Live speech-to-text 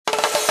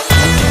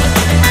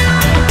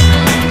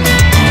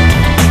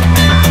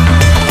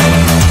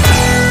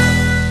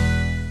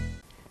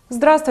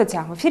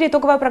Здравствуйте! В эфире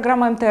итоговая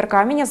программа МТРК.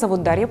 Меня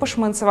зовут Дарья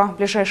Пышмынцева. В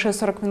ближайшие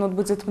 40 минут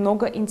будет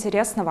много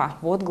интересного.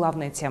 Вот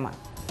главные темы.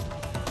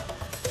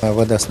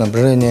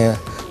 Водоснабжение,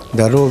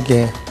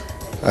 дороги,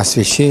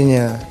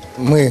 освещение.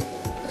 Мы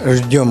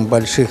ждем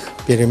больших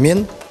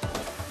перемен.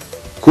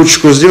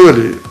 Кучку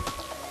сделали,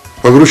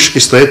 погрузчики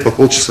стоят по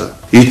полчаса.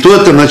 И то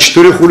это на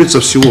 4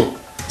 улицах всего.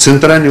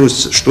 Центральная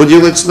улица. Что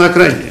делается на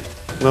окраине?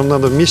 Нам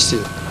надо вместе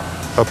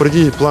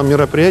определить план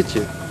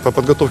мероприятий по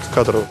подготовке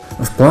кадров.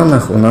 В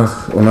планах у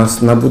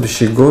нас на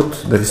будущий год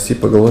довести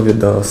поголовье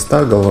до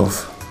 100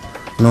 голов,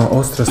 но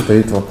остро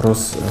стоит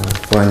вопрос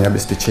в плане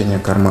обеспечения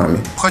кормами.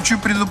 Хочу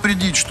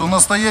предупредить, что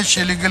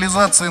настоящая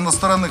легализация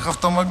иностранных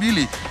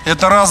автомобилей –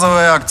 это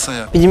разовая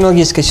акция.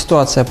 Эпидемиологическая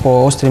ситуация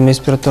по острым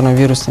респираторным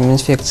вирусным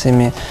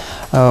инфекциями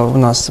у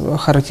нас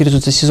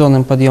характеризуется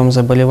сезонным подъемом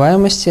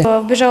заболеваемости.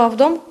 Вбежала в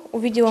дом,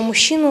 увидела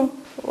мужчину,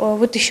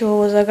 вытащила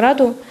его за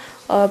ограду,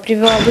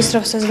 привела быстро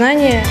в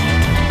сознание.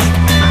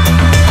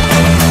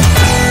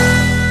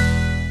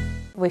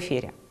 В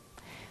эфире.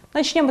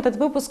 Начнем этот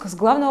выпуск с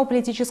главного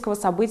политического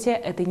события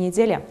этой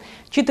недели.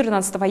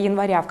 14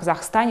 января в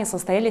Казахстане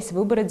состоялись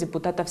выборы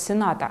депутатов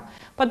Сената.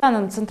 По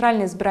данным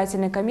Центральной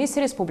избирательной комиссии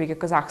Республики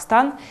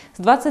Казахстан,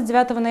 с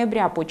 29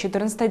 ноября по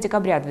 14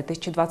 декабря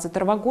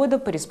 2022 года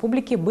по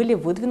республике были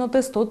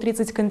выдвинуты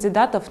 130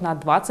 кандидатов на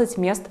 20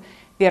 мест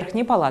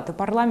Верхней палаты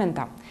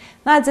парламента.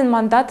 На один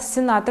мандат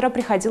сенатора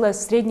приходилось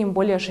в среднем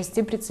более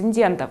 6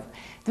 претендентов.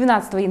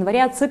 12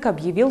 января ЦИК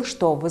объявил,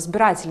 что в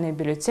избирательные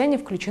бюллетени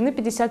включены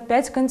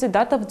 55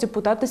 кандидатов в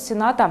депутаты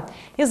Сената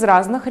из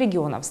разных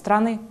регионов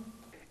страны.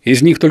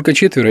 Из них только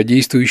 4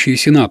 действующие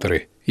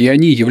сенаторы, и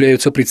они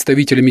являются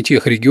представителями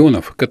тех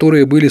регионов,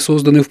 которые были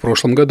созданы в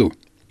прошлом году.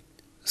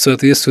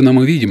 Соответственно,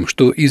 мы видим,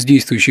 что из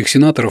действующих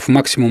сенаторов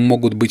максимум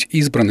могут быть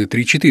избраны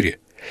 3-4,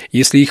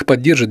 если их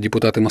поддержат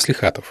депутаты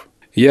маслихатов.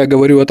 Я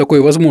говорю о такой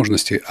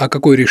возможности, а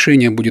какое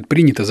решение будет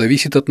принято,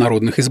 зависит от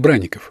народных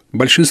избранников.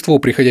 Большинство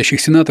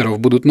приходящих сенаторов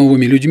будут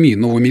новыми людьми,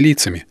 новыми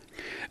лицами,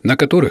 на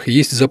которых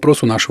есть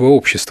запрос у нашего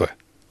общества.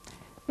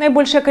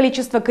 Наибольшее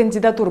количество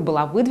кандидатур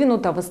было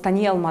выдвинуто в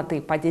Астане и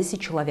Алматы по 10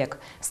 человек.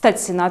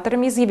 Стать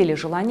сенаторами изъявили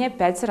желание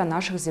 5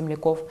 наших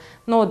земляков.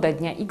 Но до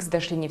дня X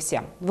дошли не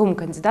все. 2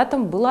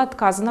 кандидатам было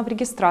отказано в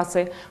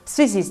регистрации в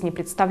связи с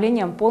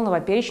непредставлением полного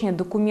перечня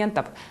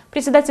документов.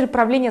 Председатель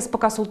правления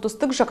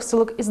Спокасултустык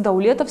Жаксылык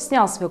Издаулетов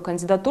снял свою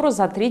кандидатуру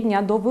за 3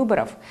 дня до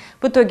выборов.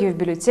 В итоге в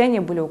бюллетене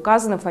были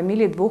указаны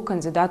фамилии 2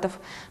 кандидатов.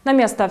 На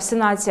место в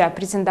Сенате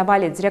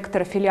претендовали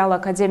директор филиала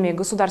Академии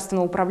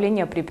государственного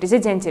управления при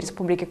президенте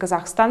Республики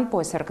Казахстан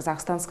по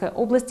Северо-Казахстанской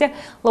области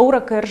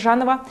Лаура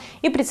Каиржанова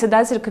и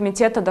председатель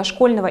комитета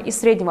дошкольного и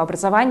среднего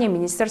образования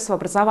Министерства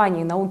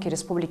образования и науки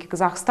Республики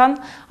Казахстан,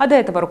 а до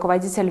этого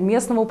руководитель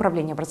местного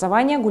управления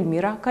образования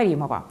Гульмира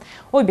Каримова.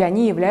 Обе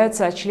они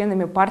являются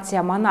членами партии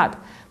 «Аманат».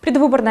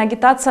 Предвыборная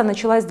агитация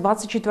началась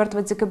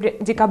 24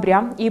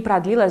 декабря и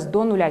продлилась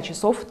до 0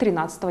 часов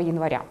 13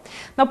 января.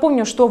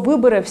 Напомню, что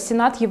выборы в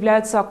Сенат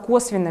являются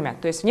косвенными,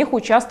 то есть в них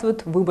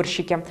участвуют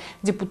выборщики,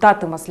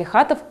 депутаты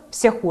маслихатов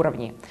всех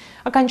уровней.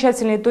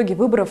 Окончательные итоги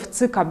выборов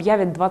ЦИК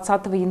объявит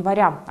 20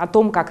 января. О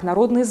том, как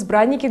народные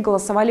избранники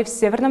голосовали в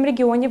северном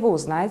регионе, вы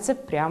узнаете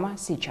прямо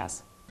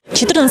сейчас.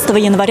 14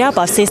 января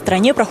по всей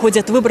стране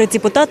проходят выборы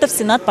депутатов в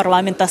Сенат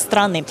парламента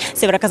страны.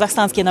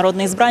 Североказахстанские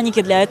народные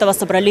избранники для этого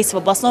собрались в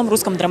областном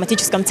русском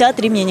драматическом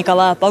театре имени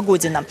Николая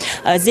Погодина.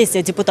 Здесь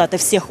депутаты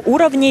всех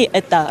уровней –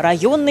 это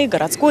районный,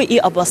 городской и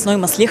областной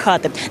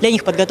маслихаты. Для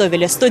них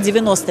подготовили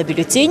 190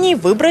 бюллетеней,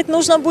 выбрать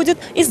нужно будет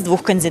из 2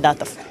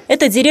 кандидатов.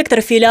 Это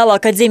директор филиала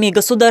Академии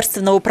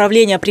государственного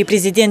управления при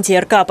президенте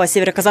РК по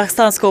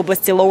Североказахстанской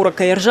области Лаура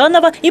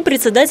Каиржанова и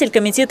председатель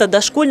комитета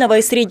дошкольного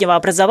и среднего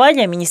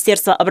образования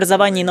Министерства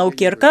образования и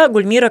науки РК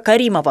Гульмира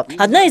Каримова.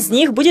 Одна из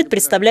них будет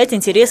представлять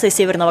интересы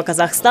Северного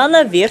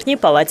Казахстана в Верхней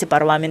палате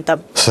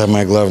парламента.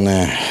 Самое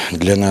главное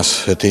для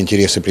нас – это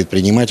интересы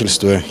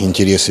предпринимательства,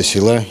 интересы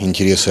села,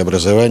 интересы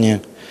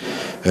образования.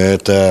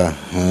 Это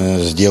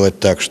сделать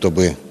так,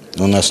 чтобы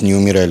у нас не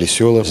умирали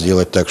села,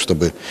 сделать так,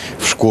 чтобы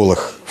в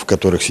школах, в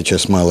которых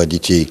сейчас мало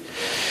детей,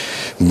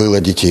 было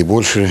детей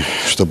больше,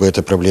 чтобы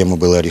эта проблема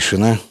была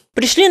решена.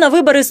 Пришли на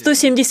выборы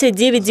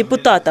 179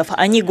 депутатов.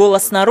 Они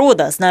голос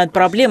народа, знают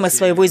проблемы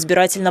своего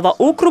избирательного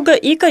округа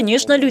и,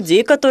 конечно,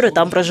 людей, которые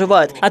там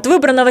проживают. От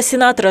выбранного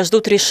сенатора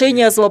ждут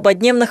решения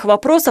злободневных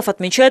вопросов,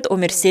 отмечает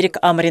Омирсерик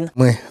Амрин.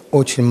 Мы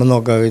очень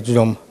много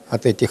ждем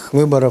от этих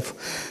выборов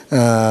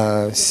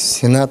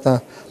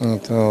Сената.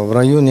 В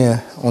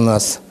районе у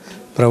нас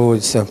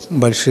проводятся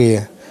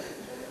большие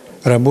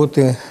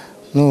работы.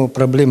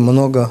 Проблем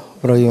много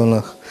в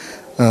районах.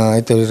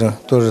 Это же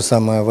то же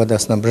самое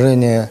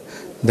водоснабжение,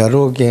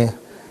 дороги,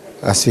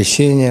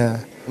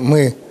 освещение.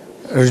 Мы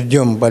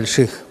ждем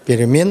больших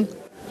перемен.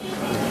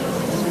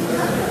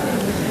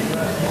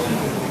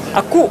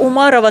 Аку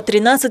Умарова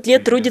 13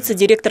 лет трудится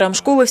директором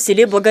школы в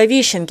селе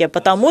Благовещенке,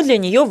 потому для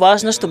нее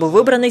важно, чтобы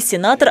выбранный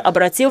сенатор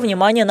обратил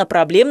внимание на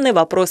проблемные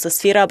вопросы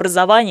сферы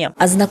образования.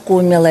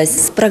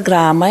 Ознакомилась с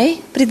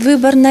программой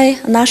предвыборной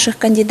наших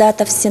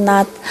кандидатов в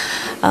Сенат,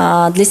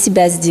 для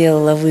себя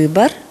сделала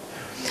выбор.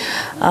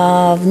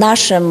 В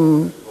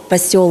нашем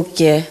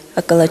поселке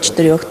около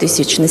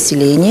 4000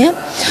 населения,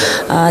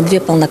 2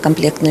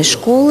 полнокомплектные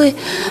школы,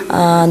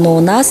 но у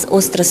нас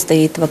остро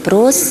стоит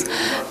вопрос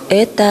 –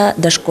 это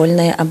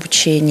дошкольное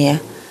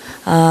обучение.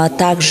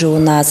 Также у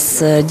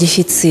нас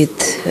дефицит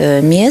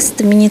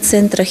мест в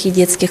мини-центрах и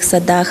детских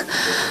садах.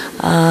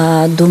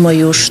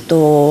 Думаю,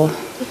 что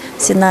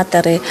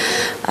сенаторы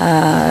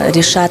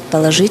решат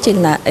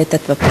положительно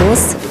этот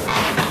вопрос.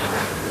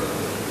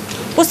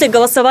 После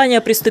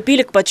голосования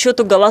приступили к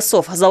подсчету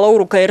голосов. За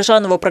Лауру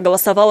Каиржанову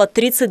проголосовало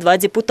 32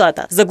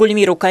 депутата. За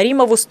Гульмиру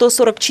Каримову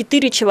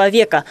 144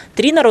 человека.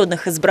 3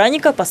 народных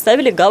избранника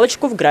поставили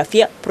галочку в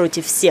графе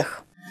 «Против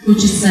всех».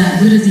 Хочется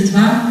выразить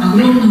вам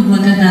огромную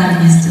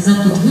благодарность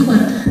за тот выбор,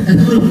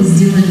 который вы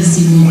сделали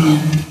сегодня.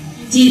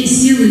 Те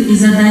силы и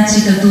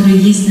задачи, которые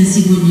есть на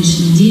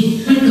сегодняшний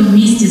день, только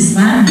вместе с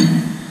вами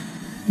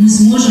мы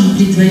сможем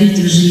претворить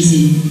в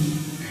жизнь.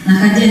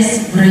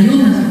 Находясь в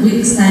районах,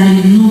 вы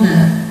ставили много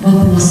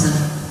вопросов.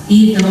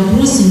 И это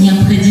вопросы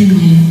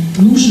необходимые,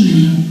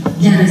 нужные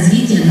для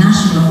развития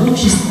нашего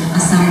общества, а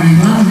самое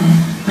главное,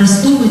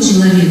 простого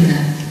человека.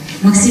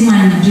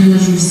 Максимально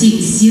приложу все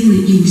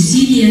силы и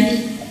усилия,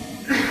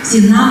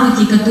 все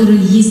навыки, которые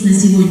есть на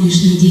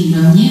сегодняшний день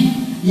во мне,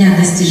 для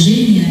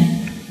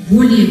достижения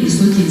более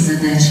высоких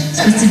задач.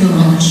 Спасибо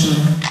вам большое.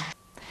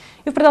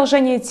 И в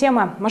продолжении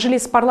темы.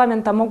 Мажилис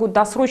парламента могут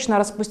досрочно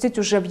распустить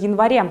уже в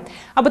январе.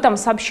 Об этом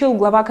сообщил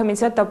глава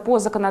комитета по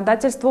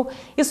законодательству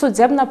и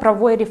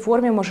судебно-правовой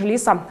реформе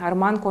Мажилиса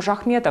Арман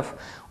Кожахметов.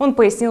 Он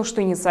пояснил,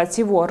 что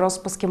инициативу о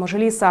распуске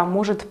Мажилиса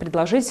может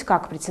предложить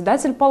как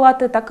председатель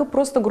палаты, так и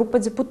просто группа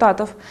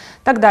депутатов.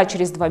 Тогда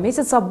через 2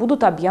 месяца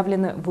будут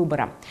объявлены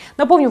выборы.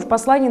 Напомню, в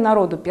послании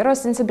народу 1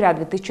 сентября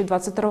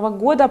 2022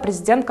 года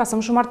президент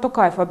Касым-Жомарт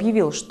Токаев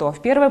объявил, что в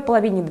первой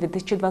половине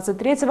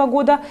 2023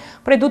 года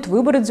пройдут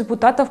выборы депутатов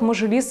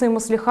Мажилиса и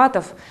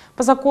маслихатов.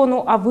 По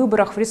закону о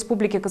выборах в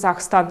Республике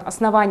Казахстан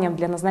основанием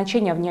для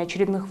назначения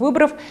внеочередных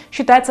выборов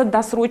считается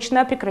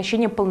досрочное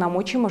прекращение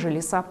полномочий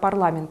Мажилиса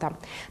парламента.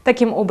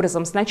 Таким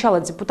образом, сначала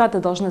депутаты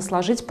должны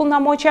сложить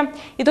полномочия,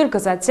 и только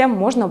затем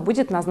можно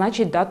будет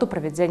назначить дату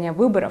проведения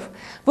выборов.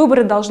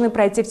 Выборы должны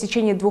пройти в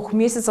течение 2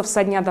 месяцев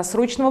со дня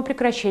досрочного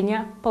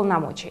прекращения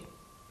полномочий.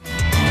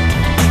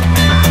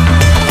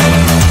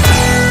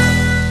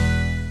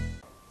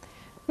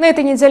 На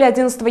этой неделе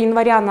 11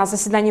 января на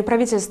заседании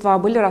правительства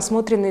были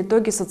рассмотрены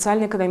итоги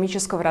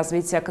социально-экономического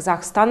развития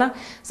Казахстана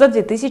за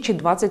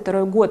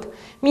 2022 год.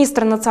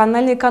 Министр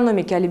национальной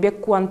экономики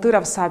Алибек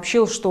Куантыров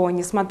сообщил, что,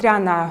 несмотря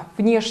на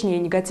внешние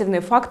негативные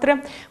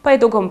факторы, по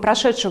итогам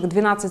прошедших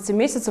 12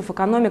 месяцев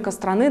экономика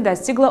страны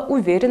достигла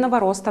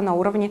уверенного роста на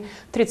уровне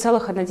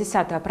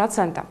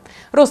 3,1%.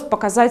 Рост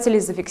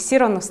показателей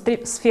зафиксирован в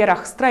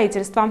сферах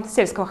строительства,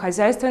 сельского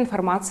хозяйства,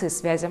 информации и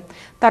связи,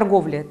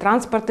 торговли,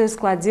 транспорта и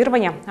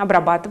складирования,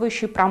 обрабатывающей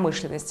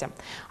промышленности.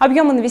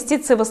 Объем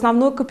инвестиций в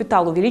основной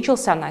капитал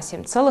увеличился на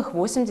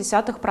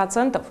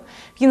 7,8%.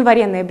 В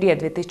январе-ноябре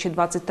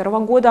 2022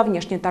 года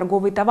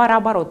внешнеторговый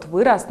товарооборот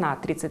вырос на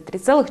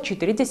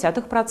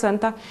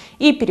 33,4%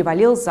 и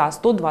перевалил за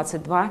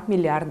 122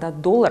 миллиарда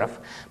долларов.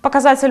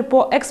 Показатель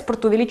по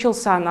экспорту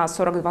увеличился на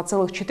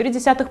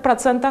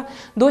 42,4%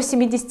 до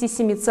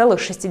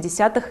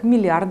 77,6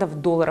 миллиардов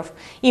долларов.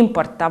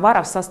 Импорт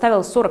товаров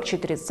составил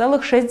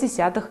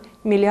 44,6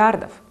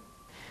 миллиардов.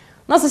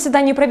 На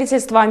заседании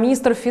правительства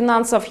министр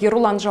финансов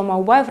Ерулан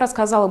Жамаубаев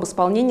рассказал об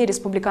исполнении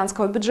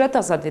республиканского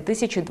бюджета за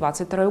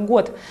 2022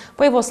 год.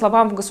 По его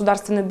словам, в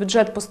государственный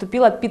бюджет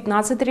поступило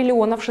 15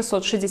 триллионов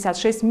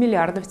 666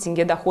 миллиардов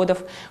тенге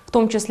доходов, в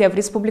том числе в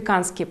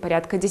республиканский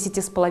порядка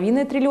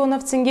 10,5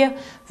 триллионов тенге,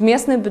 в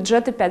местные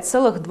бюджеты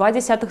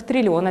 5,2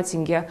 триллиона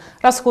тенге.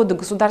 Расходы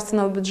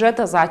государственного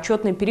бюджета за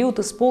отчетный период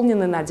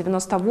исполнены на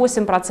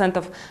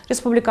 98%,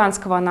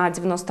 республиканского на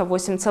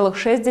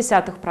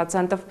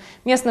 98,6%,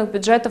 местных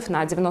бюджетов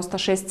на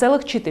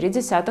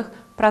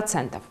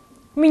 96,4%.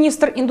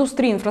 Министр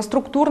индустрии и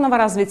инфраструктурного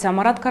развития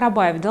Марат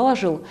Карабаев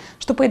доложил,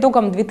 что по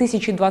итогам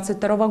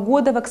 2022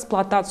 года в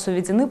эксплуатацию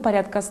введены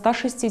порядка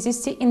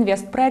 160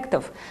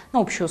 инвестпроектов на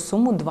общую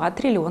сумму 2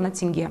 триллиона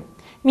тенге.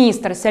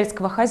 Министр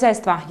сельского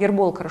хозяйства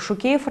Ербол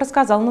Карашукеев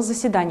рассказал на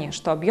заседании,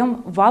 что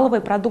объем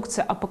валовой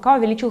продукции АПК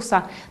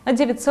увеличился на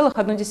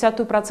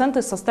 9,1%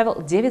 и составил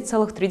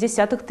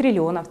 9,3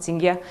 триллионов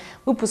тенге.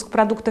 Выпуск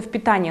продуктов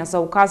питания за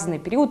указанный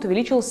период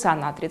увеличился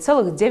на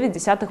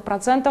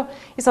 3,9%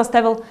 и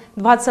составил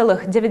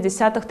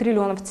 2,9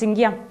 триллионов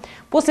тенге.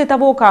 После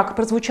того, как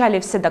прозвучали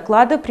все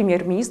доклады,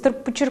 премьер-министр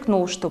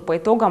подчеркнул, что по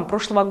итогам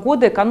прошлого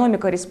года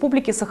экономика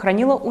республики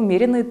сохранила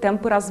умеренные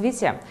темпы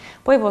развития.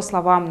 По его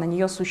словам, на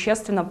нее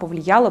существенно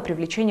повлияло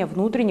привлечение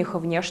внутренних и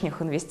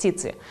внешних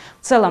инвестиций.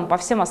 В целом, по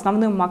всем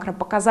основным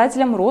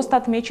макропоказателям рост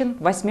отмечен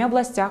в 8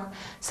 областях.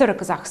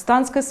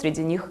 Северо-казахстанской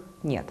среди них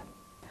нет.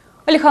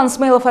 Алихан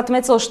Смейлов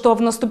отметил, что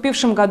в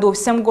наступившем году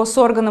всем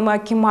госорганам и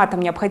акиматам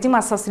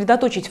необходимо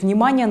сосредоточить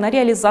внимание на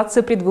реализации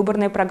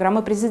предвыборной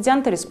программы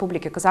президента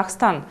Республики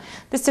Казахстан.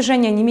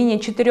 Достижение не менее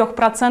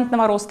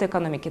 4% роста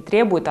экономики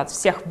требует от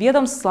всех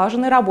ведомств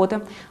слаженной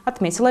работы,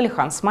 отметил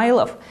Алихан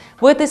Смейлов.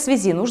 В этой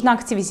связи нужно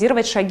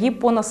активизировать шаги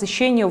по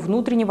насыщению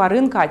внутреннего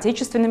рынка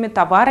отечественными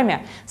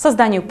товарами,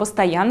 созданию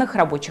постоянных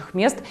рабочих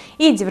мест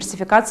и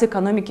диверсификации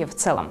экономики в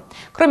целом.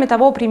 Кроме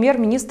того,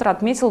 премьер-министр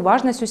отметил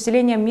важность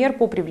усиления мер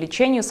по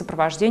привлечению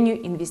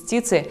сопровождению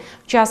инвестиций.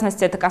 В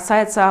частности, это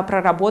касается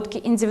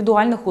проработки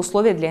индивидуальных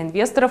условий для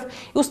инвесторов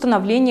и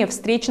установления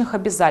встречных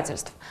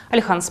обязательств.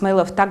 Алихан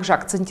Смейлов также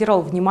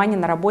акцентировал внимание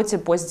на работе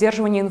по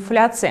сдерживанию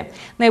инфляции,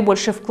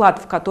 наибольший вклад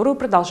в которую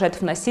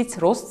продолжает вносить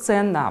рост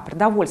цен на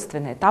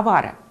продовольственные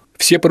товары.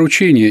 Все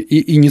поручения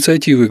и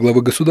инициативы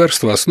главы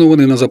государства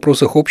основаны на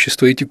запросах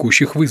общества и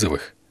текущих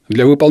вызовах.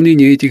 Для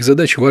выполнения этих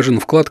задач важен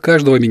вклад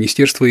каждого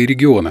министерства и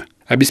региона.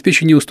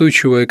 Обеспечение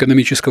устойчивого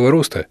экономического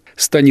роста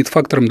станет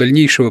фактором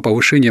дальнейшего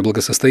повышения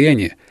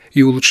благосостояния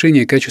и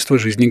улучшения качества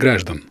жизни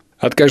граждан.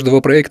 От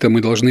каждого проекта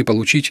мы должны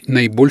получить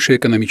наибольший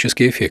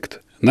экономический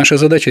эффект. Наша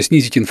задача –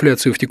 снизить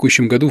инфляцию в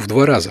текущем году в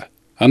 2 раза.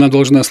 Она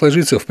должна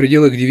сложиться в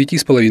пределах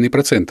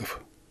 9,5%.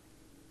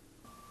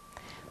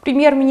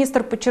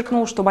 Премьер-министр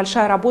подчеркнул, что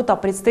большая работа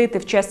предстоит и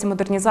в части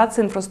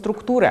модернизации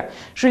инфраструктуры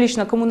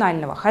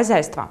жилищно-коммунального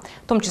хозяйства.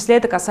 В том числе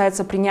это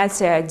касается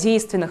принятия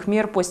действенных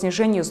мер по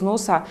снижению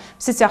износа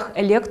в сетях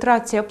электро-,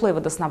 тепло- и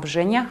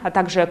водоснабжения, а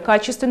также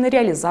качественной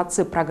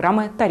реализации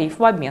программы «Тариф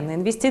в обмен на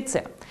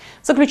инвестиции».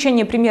 В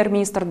заключение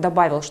премьер-министр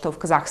добавил, что в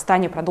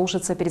Казахстане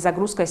продолжится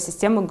перезагрузка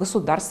системы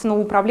государственного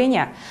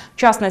управления. В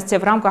частности,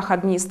 в рамках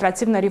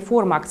административной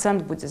реформы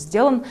акцент будет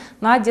сделан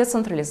на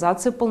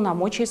децентрализации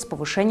полномочий с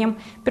повышением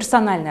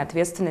персональной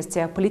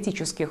ответственности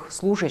политических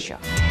служащих.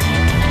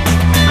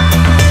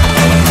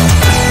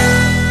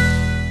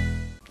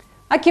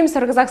 Аким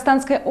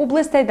Северо-Казахстанской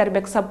области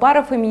Айдарбек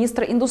Сапаров и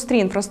министр индустрии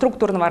и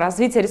инфраструктурного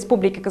развития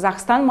Республики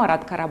Казахстан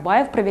Марат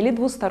Карабаев провели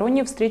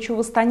двустороннюю встречу в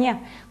Астане.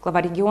 Глава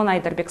региона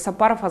Айдарбек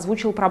Сапаров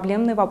озвучил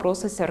проблемные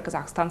вопросы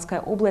Северо-Казахстанской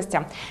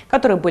области,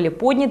 которые были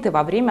подняты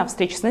во время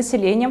встреч с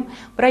населением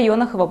в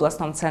районах и в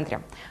областном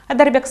центре.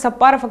 Айдарбек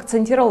Сапаров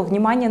акцентировал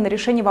внимание на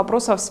решении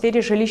вопросов в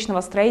сфере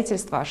жилищного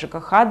строительства,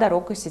 ЖКХ,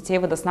 дорог и сетей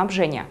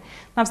водоснабжения.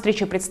 На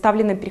встрече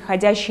представлены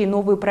переходящие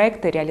новые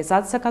проекты,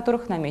 реализация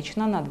которых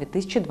намечена на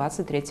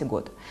 2023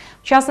 год.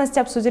 В частности,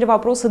 обсудили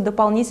вопросы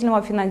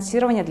дополнительного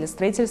финансирования для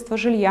строительства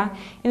жилья,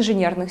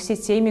 инженерных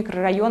сетей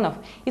микрорайонов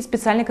и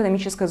специальной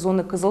экономической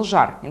зоны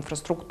Кызылжар,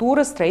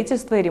 инфраструктуры,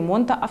 строительства и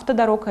ремонта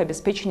автодорог и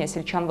обеспечения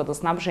сельчан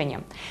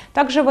водоснабжением.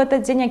 Также в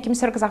этот день аким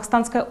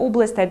Северо-Казахстанской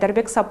области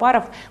Айдарбек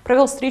Сапаров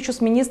провел встречу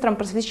с министром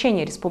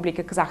просвещения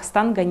Республики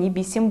Казахстан Гани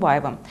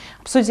Бисимбаевым.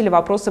 Обсудили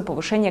вопросы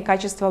повышения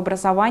качества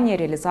образования и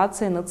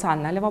реализации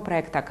национального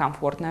проекта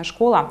 «Комфортная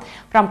школа»,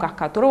 в рамках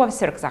которого в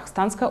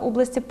Северо-Казахстанской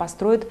области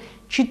построят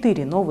 4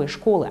 новые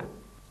школы.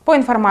 По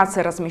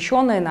информации,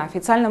 размещенной на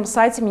официальном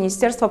сайте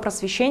Министерства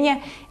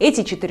просвещения,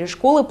 эти 4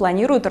 школы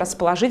планируют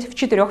расположить в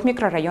 4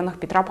 микрорайонах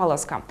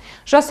Петропавловска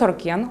 –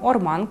 Жасоркен,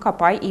 Орман,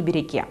 Капай и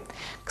Береке.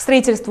 К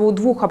строительству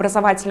 2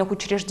 образовательных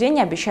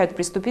учреждений обещают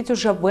приступить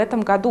уже в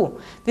этом году.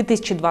 В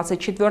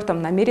 2024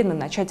 намерены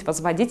начать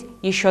возводить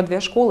еще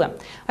 2 школы.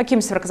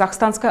 Аким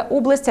Северо-Казахстанской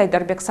области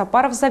Айдарбек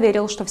Сапаров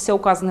заверил, что все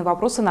указанные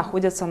вопросы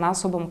находятся на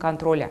особом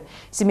контроле.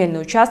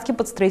 Земельные участки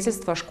под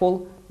строительство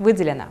школ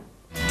выделены.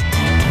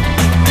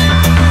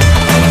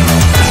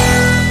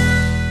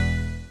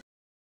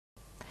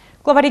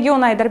 Глава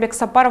региона Айдарбек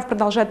Сапаров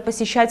продолжает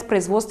посещать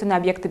производственные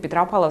объекты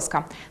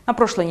Петропавловска. На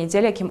прошлой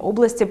неделе аким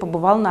области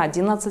побывал на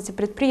 11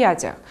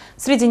 предприятиях.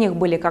 Среди них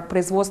были как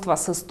производства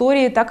с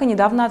историей, так и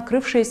недавно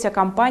открывшиеся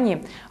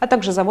компании, а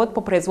также завод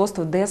по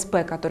производству ДСП,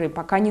 который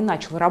пока не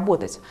начал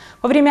работать.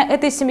 Во время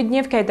этой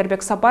 7-дневки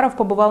Айдарбек Сапаров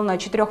побывал на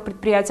 4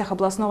 предприятиях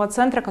областного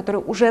центра,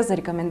 которые уже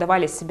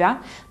зарекомендовали себя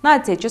на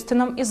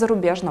отечественном и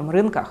зарубежном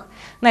рынках.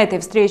 На этой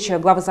встрече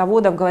главы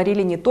заводов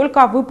говорили не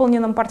только о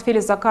выполненном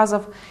портфеле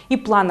заказов и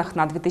планах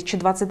на 2023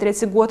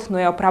 год, но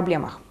и о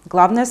проблемах.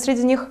 Главное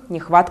среди них –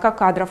 нехватка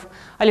кадров.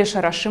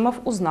 Алишер Рашимов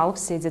узнал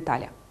все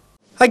детали.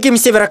 Аким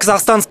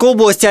Северо-Казахстанской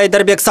области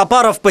Айдарбек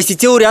Сапаров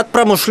посетил ряд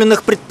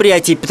промышленных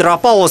предприятий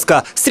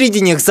Петропавловска.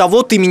 Среди них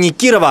завод имени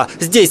Кирова.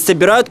 Здесь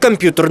собирают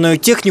компьютерную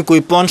технику и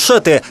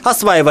планшеты.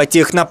 Осваивать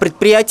их на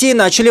предприятии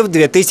начали в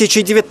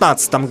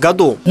 2019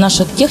 году.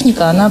 Наша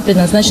техника, она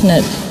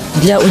предназначена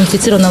для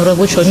унифицированного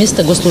рабочего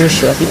места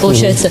госслужащего. И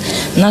получается,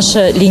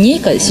 наша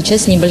линейка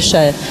сейчас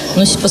небольшая.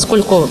 Но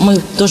поскольку мы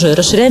тоже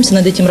расширяемся,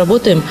 над этим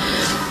работаем,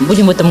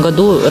 будем в этом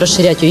году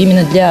расширять ее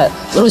именно для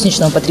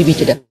розничного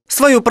потребителя. С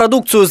Свою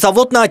продукцию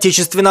завод на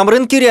отечественном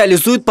рынке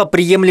реализует по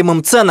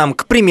приемлемым ценам.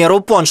 К примеру,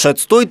 планшет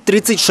стоит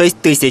 36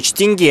 тысяч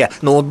тенге,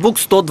 ноутбук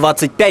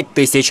 125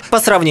 тысяч. По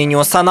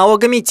сравнению с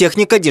аналогами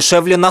техника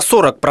дешевле на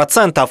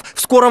 40%. В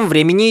скором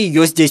времени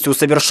ее здесь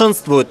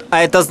усовершенствуют.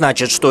 А это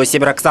значит, что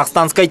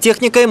североказахстанской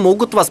техникой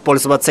могут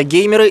воспользоваться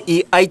геймеры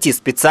и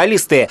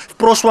IT-специалисты. В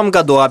прошлом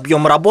году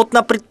объем работ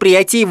на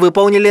предприятии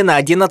выполнили на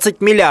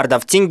 11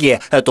 миллиардов тенге.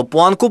 Эту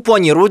планку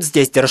планируют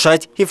здесь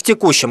держать и в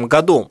текущем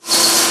году.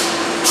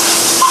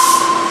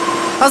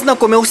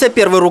 Ознакомился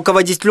первый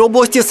руководитель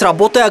области с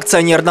работой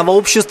акционерного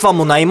общества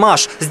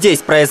 «Мунаймаш». Здесь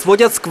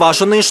производят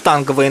скважинные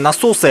штанговые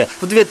насосы.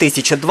 В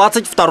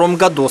 2022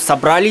 году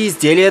собрали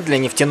изделия для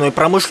нефтяной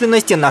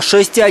промышленности на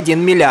 6,1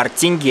 миллиард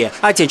тенге.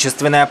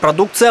 Отечественная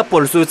продукция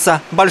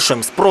пользуется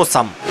большим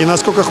спросом. И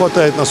насколько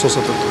хватает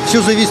насосов?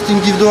 Все зависит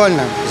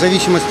индивидуально, в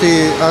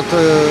зависимости от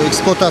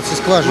эксплуатации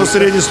скважин. Ну,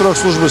 средний срок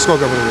службы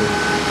сколько примерно?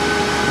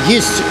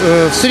 Есть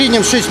в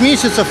среднем 6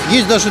 месяцев,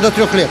 есть даже до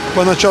 3 лет.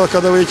 Поначалу,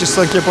 когда вы эти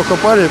станки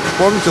покупали,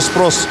 помните,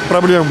 спрос,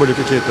 проблемы были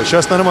какие-то?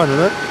 Сейчас нормально,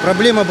 да?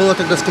 Проблема была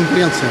тогда с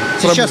конкуренцией.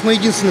 Сейчас мы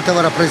единственный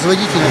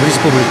товаропроизводитель в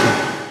республике.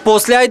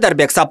 После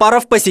Айдарбек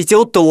Сапаров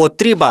посетил ТО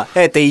 «Триба».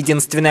 Это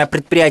единственное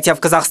предприятие в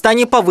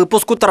Казахстане по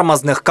выпуску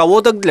тормозных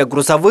колодок для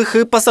грузовых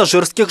и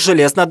пассажирских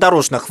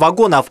железнодорожных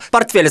вагонов.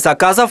 Портфель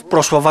заказов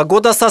прошлого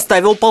года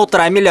составил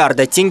 1,5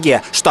 миллиарда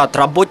тенге. Штат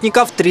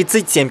работников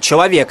 37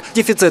 человек.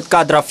 Дефицит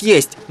кадров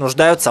есть,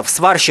 нуждаются в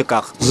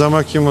сварщиках.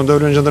 Замакиму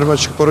Давлену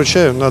Жандарматчику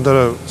поручаю,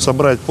 надо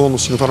собрать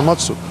полностью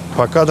информацию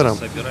по кадрам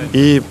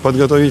и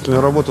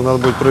подготовительную работу надо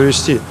будет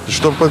провести.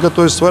 Чтобы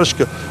подготовить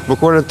сварщика,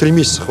 буквально 3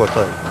 месяца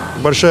хватает.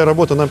 Большая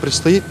работа нам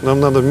предстоит, нам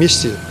надо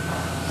вместе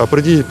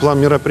определить план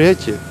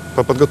мероприятий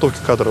по подготовке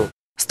кадров.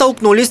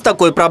 Столкнулись с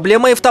такой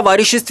проблемой в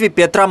товариществе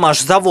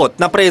Петромашзавод.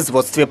 На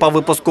производстве по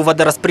выпуску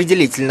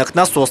водораспределительных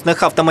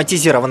насосных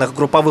автоматизированных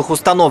групповых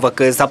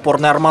установок и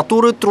запорной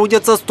арматуры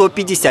трудятся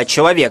 150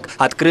 человек.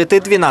 Открыты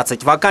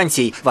 12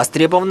 вакансий.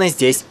 Востребованы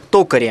здесь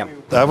токари.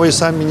 А вы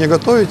сами не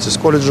готовите? С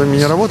колледжами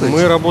не работаете?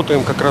 Мы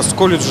работаем как раз с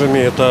колледжами.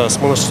 Это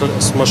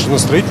с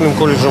машиностроительным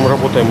колледжем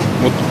работаем.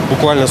 Вот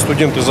буквально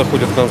студенты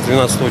заходят к нам с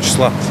 12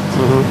 числа.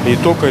 И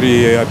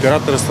токари, и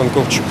операторы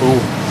станков ЧПУ.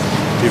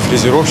 И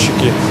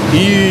фрезеровщики.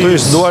 То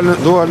есть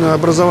дуальное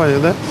образование,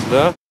 да?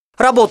 Да.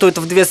 Работают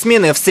в 2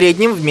 смены. В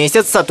среднем в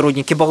месяц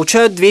сотрудники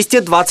получают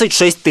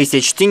 226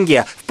 тысяч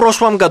тенге. В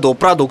прошлом году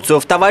продукцию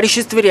в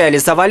товариществе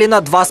реализовали на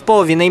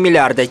 2,5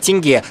 миллиарда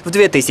тенге. В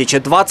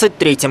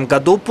 2023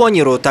 году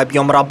планируют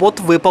объем работ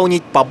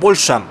выполнить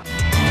побольше.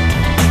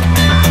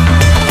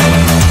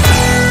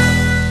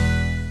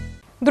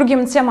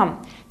 Другим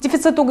темам.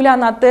 Дефицит угля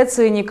на ТЭЦ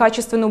и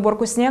некачественную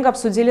уборку снега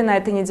обсудили на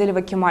этой неделе в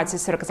Акимате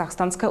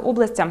Североказахстанской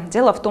области.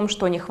 Дело в том,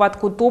 что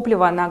нехватку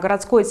топлива на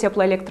городской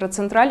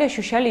теплоэлектроцентрале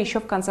ощущали еще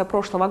в конце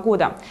прошлого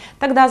года.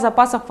 Тогда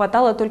запасов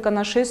хватало только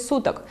на 6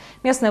 суток.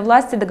 Местные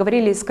власти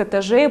договорились с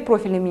КТЖ и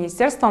профильным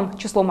министерством,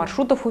 число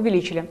маршрутов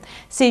увеличили.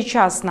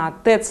 Сейчас на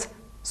ТЭЦ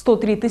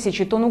 103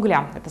 тысячи тонн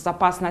угля. Это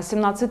запас на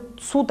 17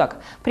 суток.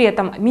 При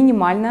этом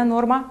минимальная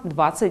норма –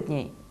 20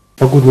 дней.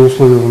 Погодные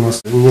условия у нас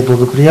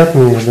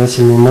неблагоприятные,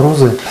 сильные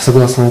морозы.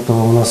 Согласно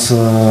этого у нас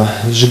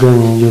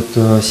сжигание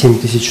идет 7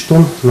 тысяч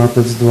тонн на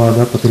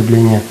ТЭЦ-2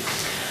 потребление.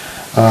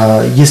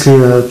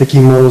 Если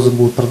такие морозы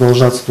будут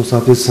продолжаться, то,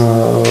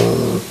 соответственно,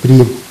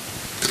 при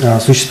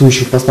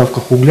существующих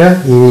поставках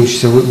угля и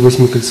имеющихся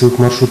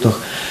 8-кольцевых маршрутах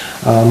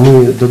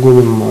мы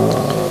догоним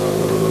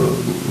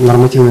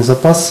нормативный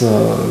запас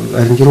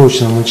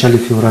ориентировочно в начале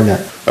февраля.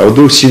 А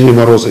вдруг сильные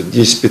морозы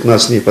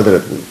 10-15 дней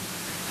подряд будут?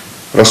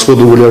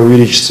 Расходы угля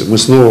увеличатся, мы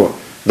снова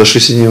до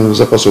 6-дневного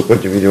запаса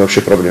упадем, или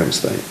вообще проблема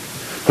станет.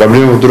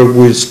 Проблема вдруг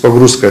будет с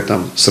погрузкой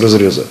там, с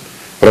разреза.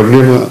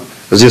 Проблема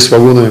здесь с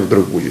вагонами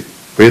вдруг будет.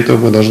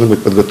 Поэтому мы должны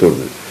быть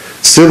подготовлены.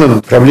 В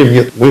целом проблем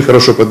нет. Мы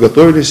хорошо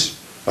подготовились.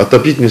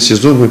 Отопительный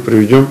сезон мы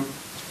проведем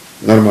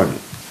нормально.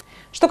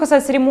 Что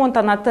касается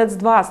ремонта на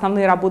ТЭЦ-2,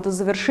 основные работы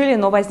завершили,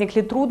 но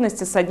возникли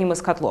трудности с одним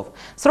из котлов.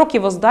 Срок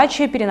его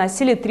сдачи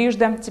переносили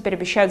трижды, теперь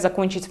обещают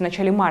закончить в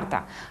начале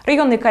марта.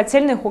 Районные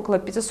котельные, их около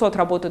 500,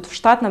 работают в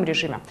штатном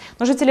режиме.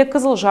 Но жители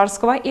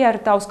Кызылжарского и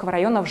Артауского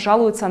районов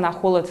жалуются на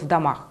холод в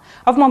домах.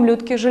 А в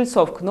Мамлютке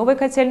жильцов к новой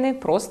котельной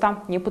просто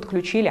не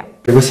подключили.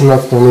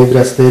 18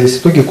 ноября состоялись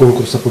итоги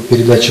конкурса по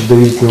передаче в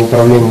доверительное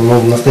управление, но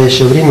в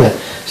настоящее время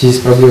в связи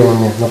с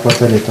проблемами на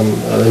портале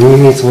не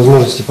имеется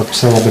возможности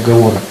подписания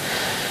договора.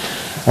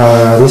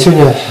 На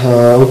сегодня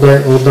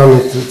у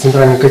данной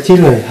центральной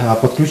котельной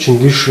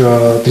подключен лишь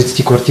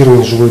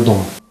 30-квартирный жилой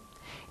дом.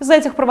 Из-за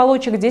этих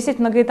проволочек 10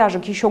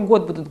 многоэтажек еще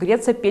год будут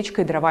греться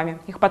печкой и дровами.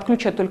 Их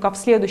подключат только в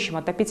следующем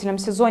отопительном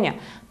сезоне,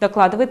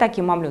 докладывает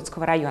аким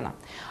Мамлютского района.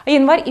 А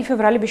январь и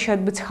февраль обещают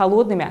быть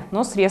холодными,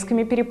 но с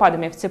резкими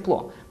перепадами в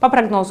тепло. По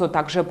прогнозу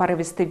также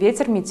порывистый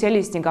ветер, метели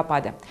и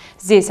снегопады.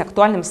 Здесь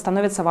актуальным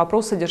становится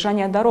вопрос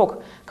содержания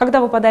дорог.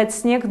 Когда выпадает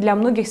снег, для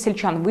многих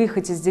сельчан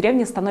выехать из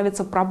деревни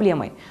становится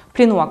проблемой. В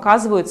плену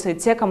оказываются и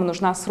те, кому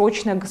нужна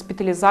срочная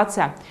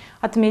госпитализация,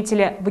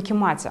 отметили в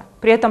Акимате.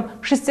 При этом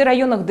в 6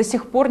 районах до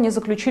сих пор не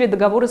заключили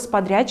договоры с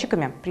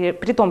подрядчиками,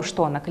 при том,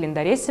 что на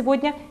календаре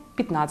сегодня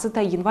 15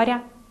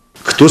 января.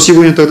 Кто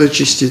сегодня тогда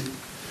чистит?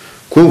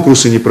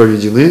 Конкурсы не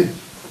проведены.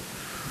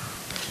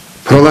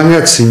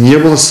 Пролонгации не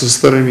было со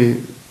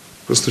старыми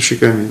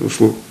поставщиками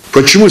услуг.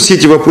 Почему все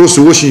эти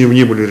вопросы осенью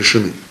не были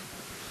решены?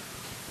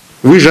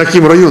 Вы же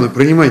аким района,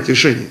 принимаете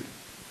решение.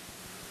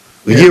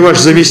 Где ваш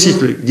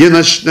заместитель? Где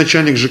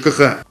начальник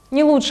ЖКХ?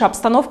 Не лучше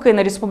обстановка и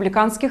на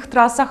республиканских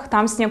трассах.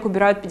 Там снег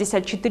убирают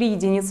 54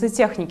 единицы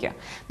техники.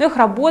 Но их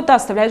работа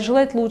оставляет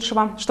желать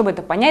лучшего. Чтобы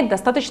это понять,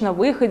 достаточно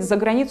выехать за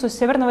границу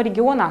северного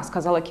региона,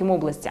 сказал аким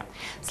области.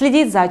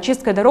 Следить за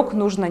очисткой дорог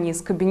нужно не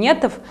из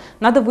кабинетов,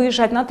 надо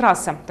выезжать на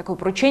трассы. Такое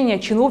поручение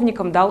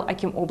чиновникам дал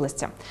аким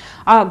области.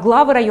 А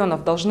главы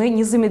районов должны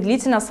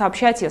незамедлительно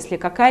сообщать, если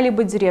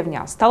какая-либо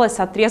деревня осталась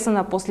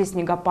отрезана после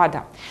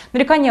снегопада.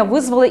 Нарекание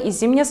вызвало и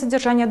зимнее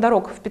содержание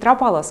дорог в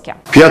Петропавловске.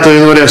 5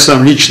 января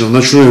сам лично в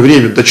ночное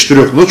время до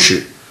 4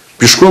 ночи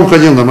пешком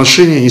ходил на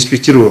машине,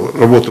 инспектировал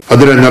работу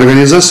подрядной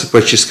организации по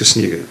очистке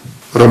снега.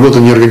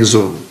 Работа не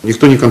организована,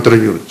 никто не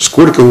контролирует.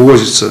 Сколько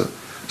вывозится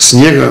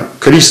снега,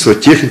 количество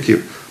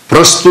техники.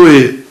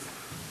 Простое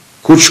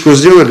кучку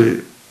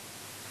сделали,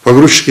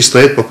 погрузчики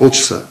стоят по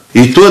полчаса.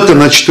 И то это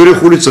на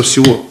 4 улицах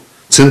всего.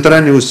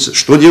 Центральной улице.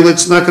 Что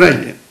делается на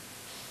окраине?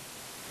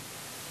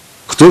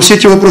 Кто все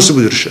эти вопросы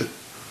будет решать?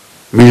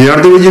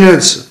 Миллиарды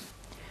выделяются.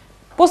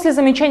 После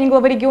замечаний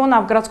главы региона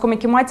в городском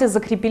акимате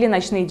закрепили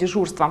ночные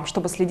дежурства,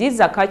 чтобы следить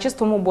за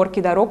качеством уборки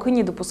дорог и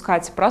не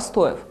допускать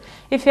простоев.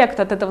 Эффект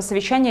от этого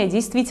совещания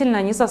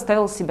действительно не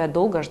заставил себя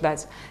долго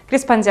ждать.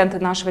 Корреспонденты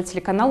нашего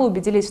телеканала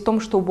убедились в том,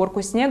 что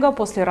уборку снега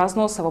после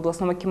разноса в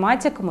областном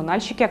акимате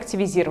коммунальщики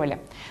активизировали.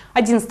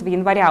 11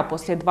 января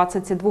после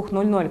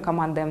 22:00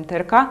 команда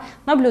МТРК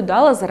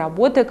наблюдала за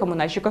работой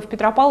коммунальщиков в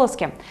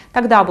Петропавловске.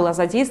 Тогда было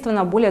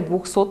задействовано более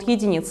 200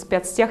 единиц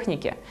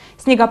спецтехники.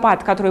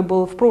 Снегопад, который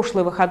был в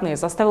прошлые выходные,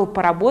 заставил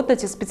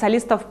поработать и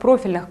специалистов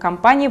профильных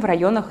компаний в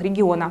районах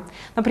региона.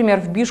 Например,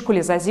 в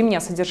Бишкуле за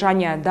зимнее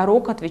содержание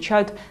дорог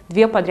отвечают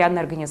 2 подрядные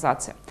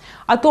организации.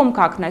 О том,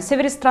 как на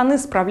севере страны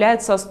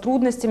справляются с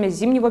трудностями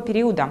зимнего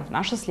периода,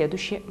 наши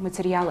следующие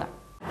материалы.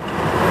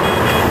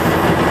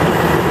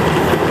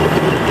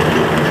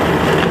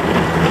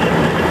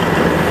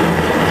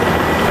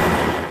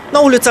 На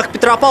улицах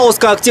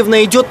Петропавловска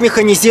активно идет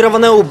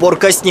механизированная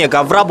уборка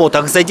снега. В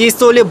работах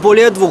задействовали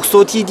более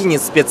 200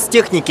 единиц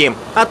спецтехники.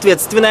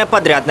 Ответственная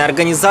подрядная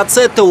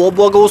организация ТО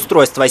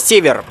 «Благоустройство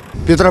Север».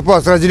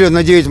 Петропавловск разделен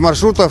на 9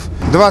 маршрутов.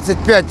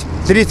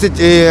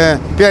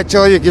 25-35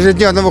 человек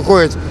ежедневно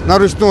выходят на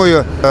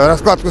ручную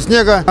раскладку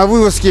снега. На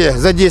вывозке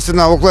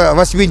задействовано около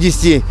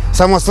 80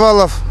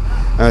 самосвалов,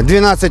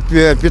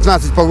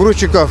 12-15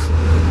 погрузчиков,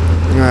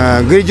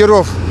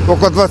 грейдеров,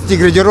 около 20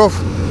 грейдеров.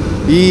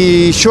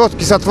 И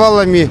щетки с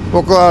отвалами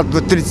около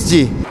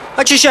 30.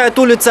 Очищает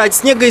улицы от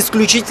снега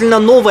исключительно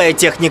новая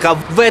техника.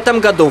 В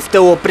этом году в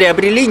ТО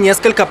приобрели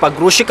несколько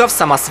погрузчиков,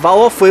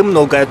 самосвалов и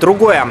многое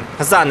другое.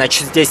 За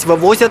ночь здесь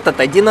вывозят от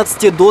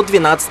 11 до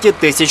 12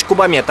 тысяч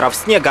кубометров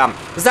снега.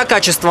 За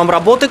качеством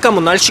работы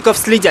коммунальщиков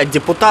следят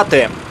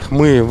депутаты.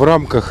 Мы в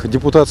рамках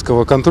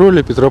депутатского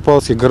контроля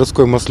Петропавловский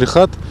городской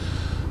маслихат,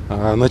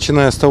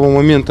 начиная с того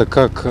момента,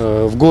 как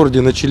в городе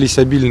начались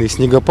обильные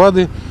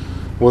снегопады,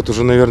 вот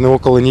уже, наверное,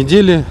 около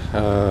недели,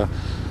 в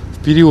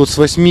период с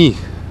 8,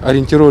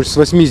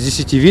 ориентировочно с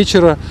 8-10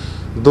 вечера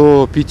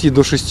до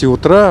 5-6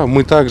 утра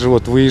мы также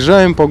вот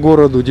выезжаем по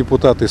городу,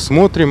 депутаты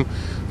смотрим,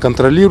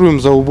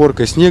 контролируем за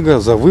уборкой снега,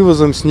 за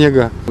вывозом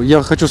снега.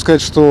 Я хочу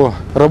сказать, что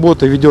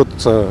работа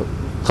ведется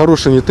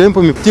хорошими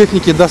темпами,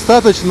 техники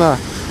достаточно,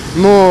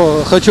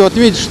 но хочу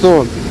отметить,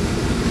 что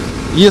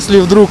если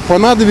вдруг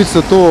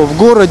понадобится, то в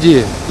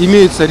городе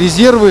имеются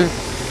резервы,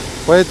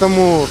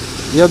 поэтому,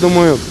 я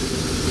думаю,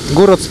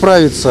 город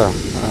справится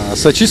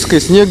с очисткой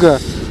снега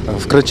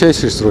в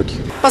кратчайшие сроки.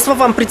 По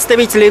словам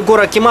представителей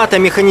горакимата,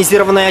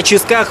 механизированная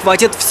очистка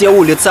охватит все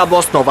улицы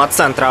областного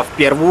центра. В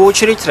первую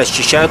очередь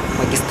расчищают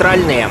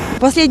магистральные.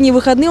 Последние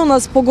выходные у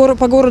нас по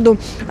городу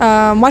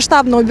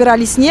масштабно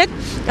убирали снег.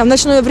 В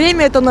ночное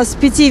время это у нас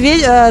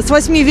с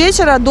 8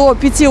 вечера до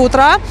 5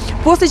 утра,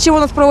 после чего у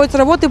нас проводятся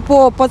работы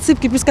по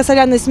подсыпке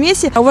пескосоляной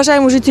смеси.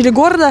 Уважаемые жители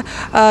города,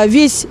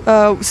 весь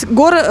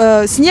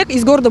снег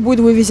из города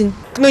будет вывезен.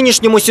 К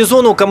нынешнему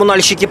сезону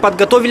коммунальщики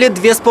подготовили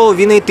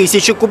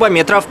 2500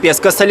 кубометров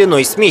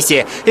песко-соляной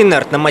смеси.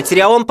 Инертным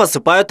материалом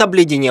посыпают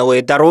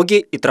обледенелые дороги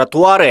и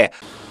тротуары.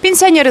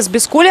 Пенсионер из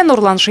Бишкуля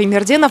Нурлан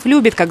Шеймерденов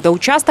любит, когда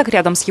участок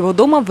рядом с его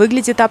домом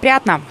выглядит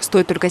опрятно.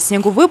 Стоит только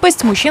снегу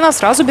выпасть, мужчина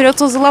сразу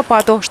берется за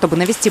лопату, чтобы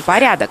навести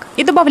порядок.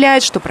 И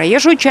добавляет, что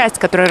проезжую часть,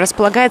 которая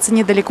располагается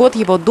недалеко от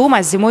его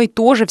дома, зимой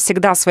тоже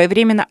всегда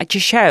своевременно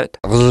очищают.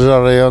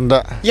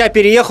 Я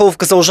переехал в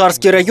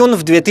Кызылжарский район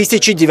в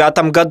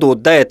 2009 году.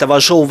 До этого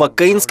жил в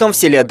Акаинском в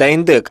селе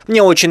Дайндык.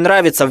 Мне очень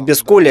нравится в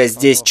Бишкуле.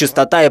 Здесь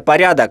чистота и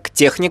порядок.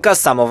 Техника с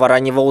самого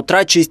раннего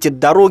утра чистит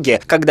дороги,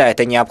 когда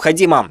это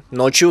необходимо.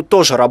 Ночью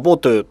тоже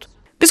работают.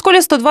 В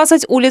Бескуле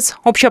 120 улиц.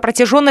 Общая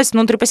протяженность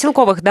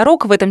внутрипоселковых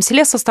дорог в этом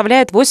селе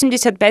составляет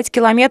 85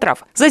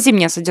 километров. За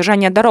зимнее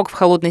содержание дорог в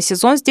холодный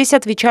сезон здесь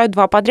отвечают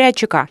два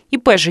подрядчика –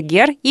 ИП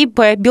 «Жигер» и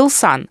ИП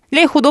 «Билсан».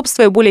 Для их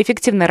удобства и более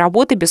эффективной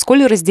работы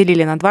Бескуль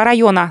разделили на два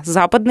района –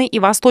 западный и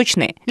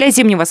восточный. Для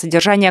зимнего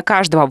содержания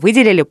каждого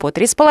выделили по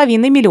 3,5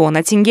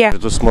 миллиона тенге.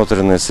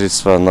 Предусмотрены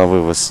средства на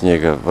вывоз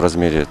снега в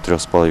размере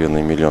 3,5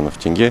 миллионов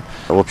тенге.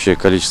 Общее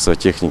количество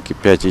техники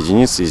 5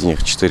 единиц, из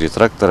них 4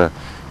 трактора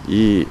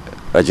и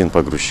 1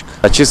 погрузчик.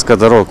 Очистка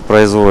дорог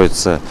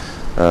производится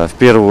в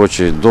первую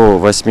очередь до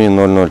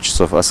 8:00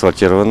 часов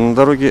асфальтированной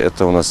дороги,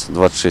 это у нас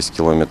 26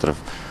 километров.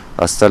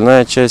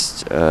 Остальная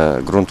часть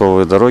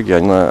грунтовой дороги,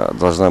 она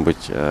должна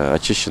быть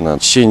очищена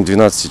в течение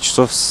 12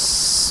 часов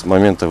с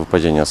момента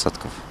выпадения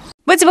осадков.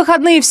 В эти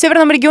выходные в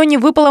северном регионе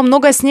выпало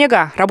много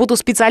снега. Работу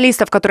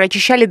специалистов, которые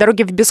очищали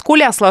дороги в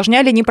Бескуле,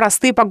 осложняли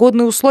непростые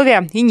погодные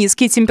условия и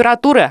низкие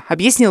температуры,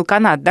 объяснил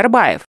Канат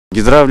Дарбаев.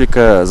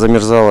 Гидравлика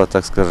замерзала,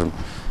 так скажем,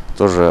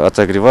 тоже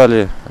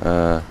отогревали,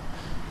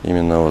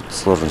 именно вот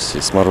сложности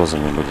с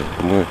морозами были.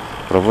 Мы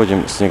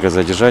проводим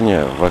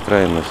снегозадержание в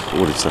окраинных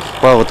улицах.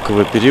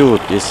 Паводковый период,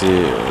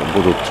 если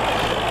будут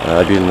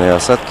обильные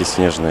осадки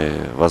снежные,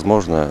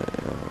 возможно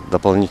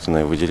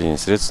дополнительное выделение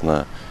средств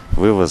на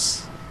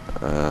вывоз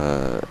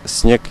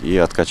снег и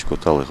откачку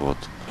талых вод.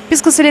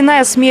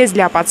 Пескосоляная смесь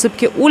для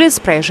подсыпки улиц,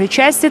 проезжей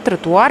части,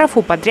 тротуаров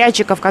у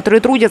подрядчиков, которые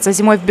трудятся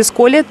зимой в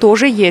Бескуле,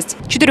 тоже есть.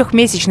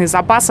 4-месячный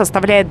запас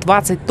составляет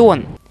 20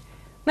 тонн.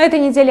 На этой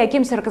неделе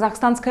аким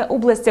Северо-Казахстанской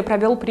области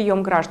провел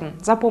прием граждан.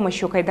 За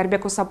помощью к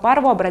Айдарбеку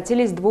Сапарову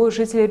обратились двое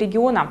жителей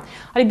региона.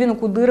 Альбину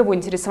Кудырову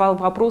интересовал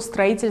вопрос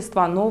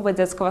строительства нового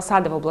детского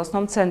сада в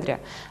областном центре.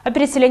 А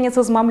переселенец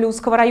из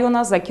Мамлютского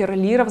района Закир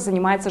Лиров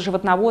занимается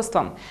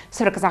животноводством.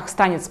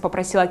 Северо-Казахстанец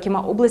попросил акима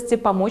области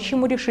помочь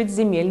ему решить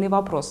земельный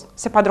вопрос.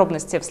 Все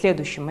подробности в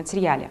следующем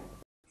материале.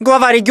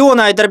 Глава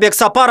региона Айдарбек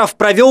Сапаров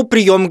провел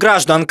прием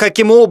граждан. К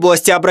акиму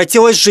области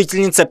обратилась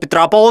жительница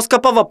Петропавловска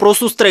по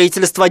вопросу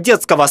строительства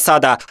детского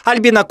сада.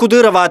 Альбина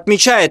Кудырова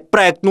отмечает,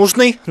 проект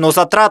нужный, но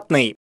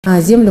затратный.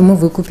 Землю мы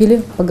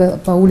выкупили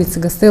по улице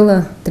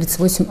Гастелла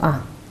 38А,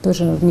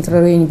 тоже в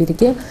микрорайоне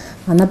Береге.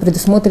 Она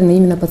предусмотрена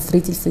именно под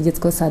строительство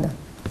детского сада.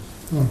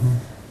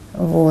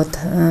 Вот.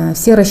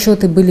 Все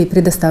расчеты были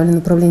предоставлены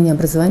управлению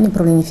образования,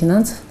 управлению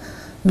финансов.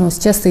 Но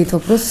сейчас стоит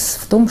вопрос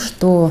в том,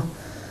 что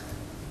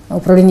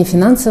управление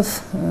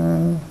финансов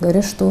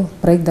говорят, что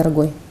проект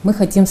дорогой. Мы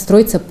хотим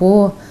строиться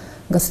по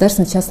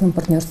государственно-частному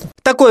партнерству.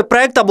 Такой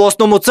проект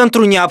областному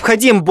центру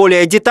необходим.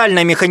 Более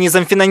детально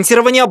механизм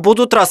финансирования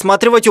будут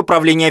рассматривать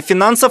управление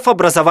финансов,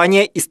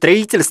 образования и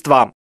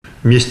строительства.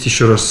 Вместе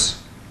еще раз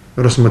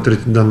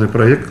рассмотреть данный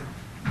проект.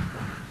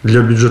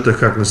 Для бюджета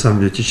как на самом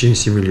деле в течение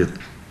 7 лет.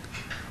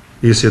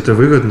 Если это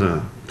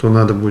выгодно, то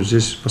надо будет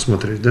здесь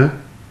посмотреть, да,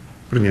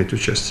 принять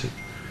участие.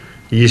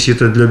 Если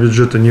это для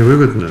бюджета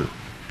невыгодно,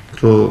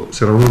 то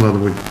все равно надо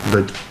будет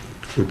дать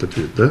какой-то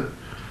ответ, да?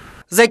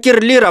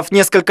 Закир Лиров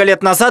несколько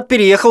лет назад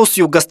переехал с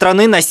юга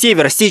страны на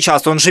север.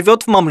 Сейчас он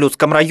живет в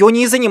Мамлютском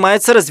районе и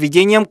занимается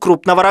разведением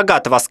крупного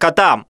рогатого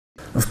скота.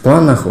 В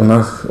планах у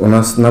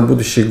нас на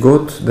будущий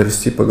год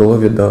довести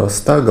поголовье до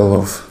 100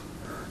 голов,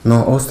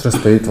 но остро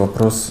стоит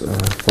вопрос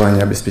в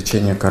плане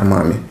обеспечения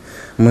кормами.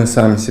 Мы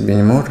сами себе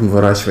не можем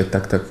выращивать,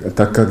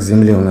 так как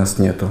земли у нас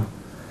нету.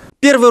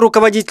 Первый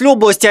руководитель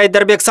области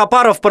Айдарбек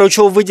Сапаров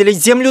поручил выделить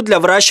землю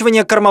для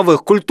выращивания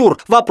кормовых культур.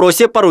 В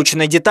вопросе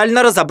поручено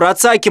детально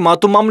разобраться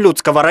акимату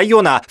Мамлютского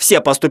района. Все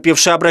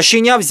поступившие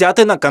обращения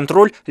взяты на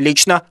контроль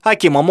лично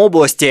акимом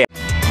области.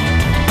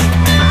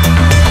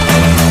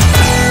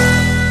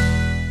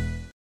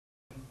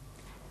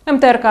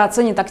 МТРК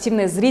оценит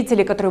активные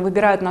зрители, которые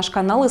выбирают наш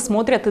канал и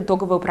смотрят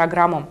итоговую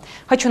программу.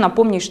 Хочу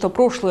напомнить, что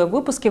прошлые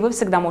выпуски вы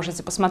всегда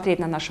можете посмотреть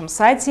на нашем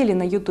сайте или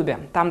на YouTube.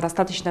 Там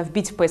достаточно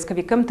вбить в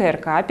поисковик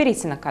МТРК,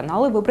 перейти на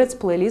канал и выбрать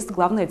плейлист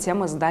 «Главные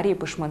темы» с Дарьей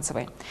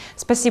Пышмынцевой.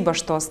 Спасибо,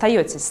 что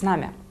остаетесь с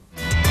нами.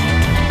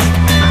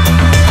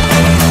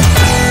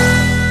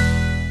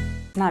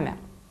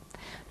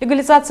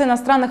 Легализация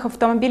иностранных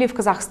автомобилей в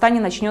Казахстане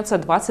начнется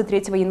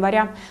 23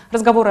 января.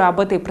 Разговоры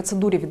об этой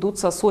процедуре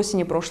ведутся с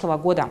осени прошлого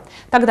года.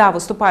 Тогда,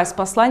 выступая с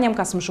посланием,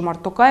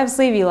 Касым-Жомарт Токаев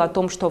заявил о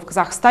том, что в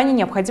Казахстане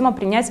необходимо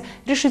принять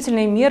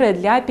решительные меры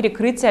для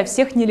перекрытия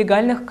всех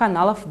нелегальных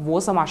каналов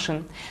ввоза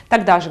машин.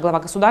 Тогда же глава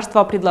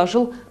государства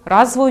предложил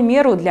разовую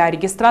меру для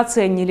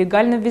регистрации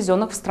нелегально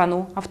ввезенных в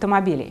страну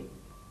автомобилей.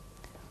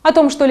 О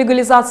том, что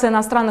легализация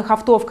иностранных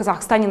авто в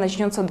Казахстане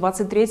начнется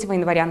 23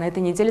 января, на этой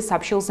неделе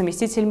сообщил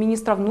заместитель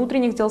министра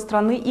внутренних дел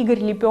страны Игорь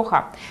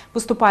Лепеха,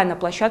 выступая на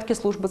площадке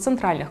службы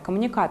центральных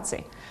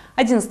коммуникаций.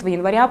 11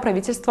 января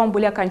правительством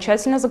были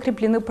окончательно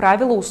закреплены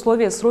правила,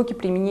 условия, сроки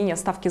применения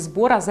ставки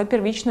сбора за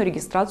первичную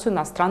регистрацию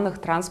иностранных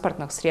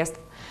транспортных средств.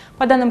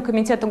 По данным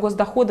Комитета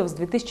госдоходов с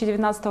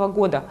 2019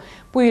 года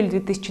по июль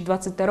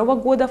 2022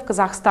 года в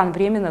Казахстан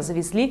временно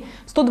завезли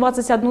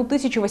 121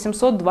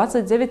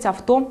 829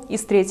 авто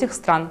из третьих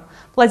стран.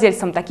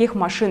 Владельцам таких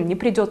машин не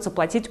придется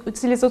платить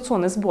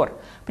утилизационный сбор.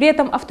 При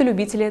этом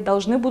автолюбители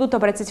должны будут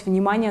обратить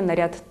внимание на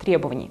ряд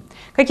требований.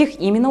 Каких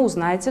именно,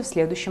 узнаете в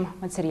следующем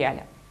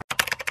материале.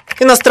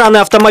 Иностранный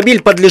автомобиль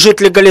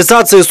подлежит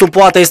легализации с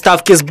уплатой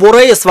ставки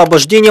сбора и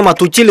освобождением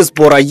от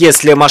утилизбора,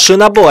 если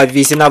машина была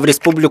ввезена в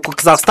Республику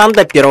Казахстан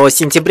до 1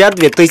 сентября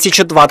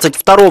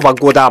 2022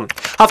 года.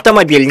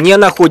 Автомобиль не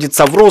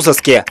находится в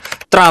розыске.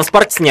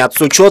 Транспорт снят с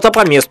учета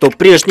по месту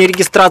прежней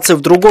регистрации в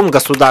другом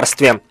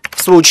государстве.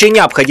 В случае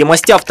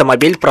необходимости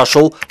автомобиль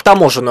прошел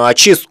таможенную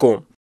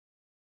очистку.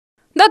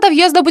 Дата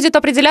въезда будет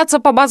определяться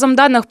по базам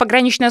данных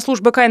пограничной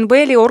службы КНБ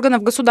или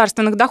органов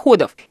государственных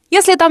доходов.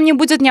 Если там не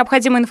будет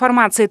необходимой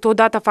информации, то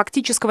дата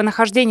фактического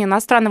нахождения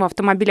иностранного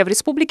автомобиля в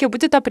республике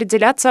будет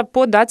определяться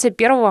по дате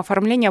первого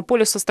оформления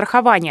полиса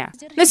страхования.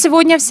 На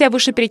сегодня все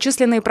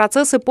вышеперечисленные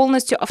процессы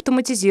полностью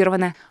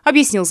автоматизированы,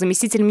 объяснил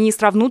заместитель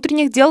министра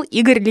внутренних дел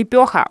Игорь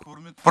Лепеха.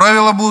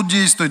 Правила будут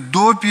действовать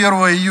до 1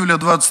 июля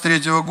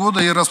 2023 года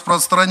и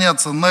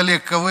распространяться на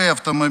легковые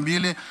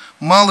автомобили,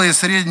 малые и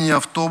средние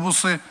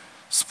автобусы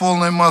с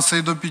полной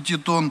массой до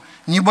 5 тонн,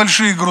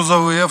 небольшие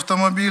грузовые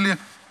автомобили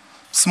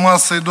с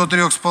массой до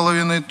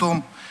 3,5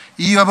 тонн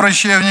и,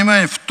 обращаю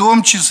внимание, в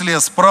том числе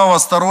с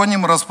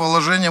правосторонним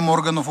расположением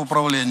органов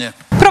управления.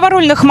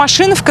 Праворульных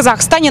машин в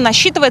Казахстане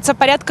насчитывается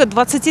порядка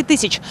 20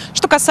 тысяч.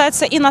 Что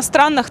касается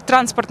иностранных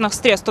транспортных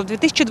средств, то в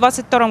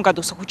 2022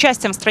 году с их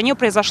участием в стране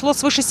произошло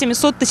свыше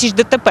 700 тысяч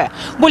ДТП.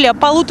 Более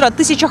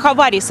 1500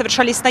 аварий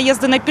совершались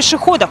наезды на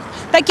пешеходах.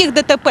 Таких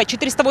ДТП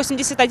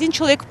 481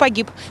 человек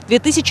погиб,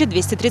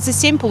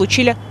 2237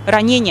 получили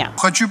ранения.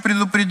 Хочу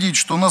предупредить,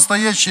 что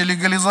настоящая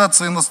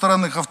легализация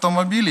иностранных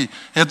автомобилей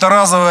 – это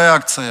разовая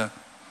акция.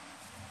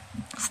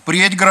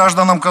 Впредь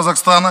гражданам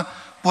Казахстана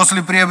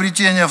после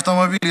приобретения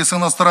автомобилей с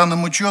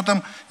иностранным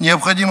учетом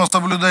необходимо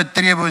соблюдать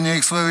требования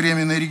их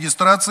своевременной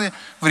регистрации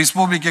в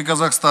Республике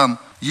Казахстан.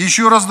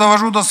 Еще раз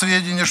довожу до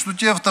сведения, что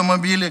те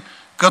автомобили,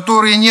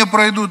 которые не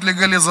пройдут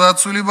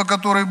легализацию, либо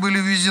которые были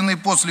ввезены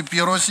после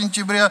 1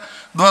 сентября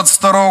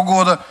 2022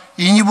 года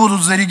и не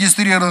будут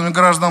зарегистрированы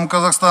гражданам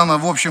Казахстана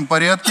в общем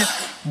порядке,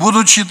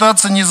 будут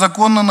считаться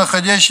незаконно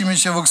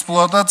находящимися в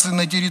эксплуатации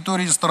на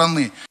территории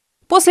страны.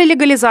 После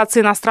легализации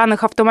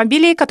иностранных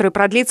автомобилей, который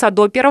продлится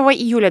до 1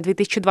 июля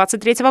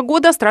 2023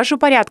 года, стражи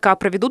порядка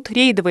проведут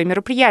рейдовые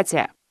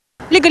мероприятия.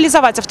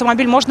 Легализовать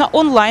автомобиль можно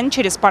онлайн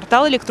через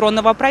портал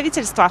электронного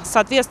правительства.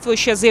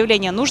 Соответствующее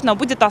заявление нужно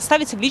будет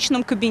оставить в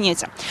личном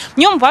кабинете. В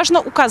нем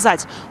важно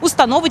указать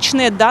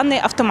установочные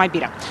данные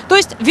автомобиля, то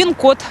есть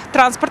ВИН-код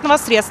транспортного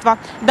средства,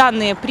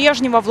 данные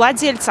прежнего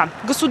владельца,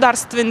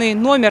 государственный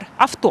номер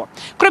авто.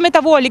 Кроме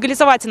того,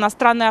 легализовать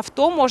иностранное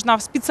авто можно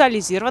в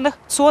специализированных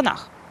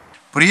ЦОНах.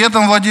 При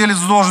этом владелец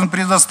должен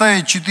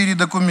предоставить 4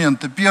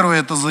 документа. Первое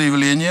 – это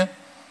заявление.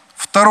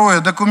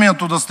 Второе –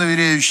 документ,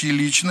 удостоверяющий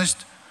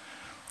личность.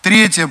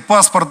 Третье –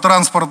 паспорт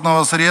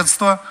транспортного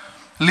средства,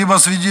 либо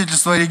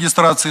свидетельство о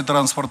регистрации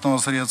транспортного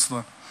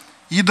средства.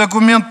 И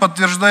документ,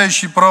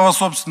 подтверждающий право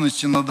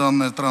собственности на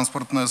данное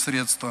транспортное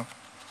средство.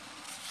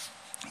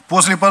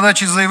 После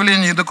подачи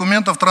заявления и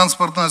документов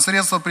транспортное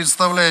средство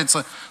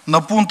представляется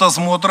на пункт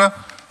осмотра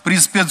при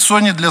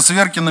спецзоне для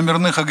сверки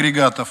номерных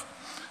агрегатов.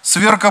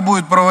 Сверка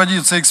будет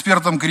проводиться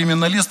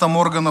экспертом-криминалистом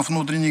органов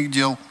внутренних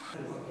дел.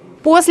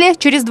 После,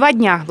 через 2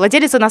 дня,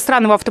 владелец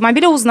иностранного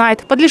автомобиля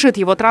узнает, подлежит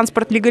его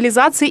транспорт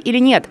легализации или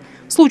нет.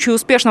 В случае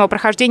успешного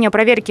прохождения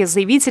проверки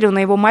заявителю на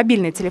его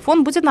мобильный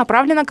телефон будет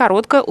направлено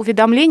короткое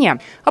уведомление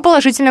о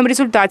положительном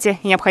результате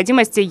и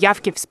необходимости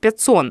явки в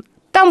спецзон.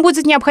 Там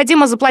будет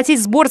необходимо заплатить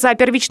сбор за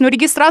первичную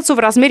регистрацию в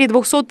размере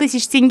 200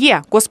 тысяч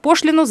тенге,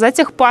 госпошлину за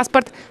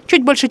техпаспорт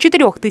чуть больше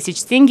 4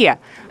 тысяч тенге,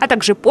 а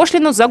также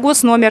пошлину за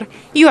госномер.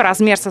 Ее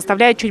размер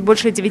составляет чуть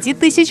больше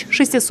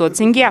 9600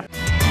 тенге.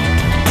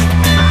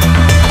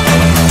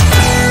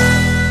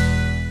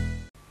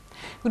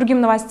 К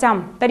другим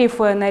новостям.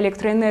 Тарифы на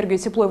электроэнергию,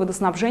 тепло и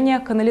водоснабжение,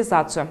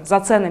 канализацию.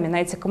 За ценами на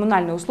эти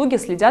коммунальные услуги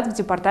следят в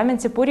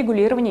Департаменте по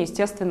регулированию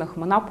естественных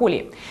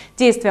монополий.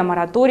 Действие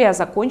моратория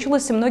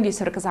закончилось, и многие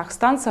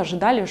североказахстанцы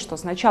ожидали, что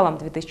с началом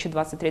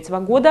 2023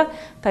 года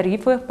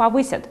тарифы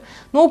повысят.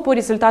 Но по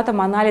результатам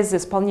анализа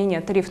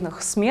исполнения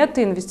тарифных смет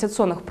и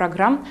инвестиционных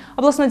программ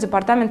областной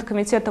департамент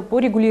Комитета по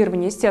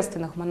регулированию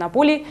естественных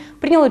монополий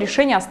принял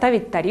решение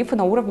оставить тарифы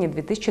на уровне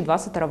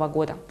 2022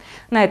 года.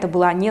 На это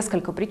было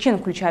несколько причин,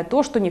 включая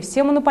то, что не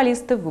все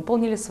монополисты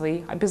выполнили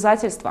свои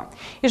обязательства.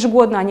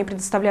 Ежегодно они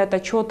предоставляют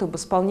отчеты об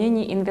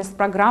исполнении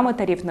инвестпрограммы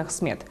тарифных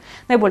смет.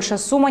 Наибольшая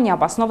сумма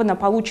необоснованно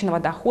полученного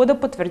дохода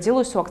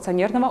подтвердилась у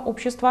акционерного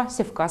общества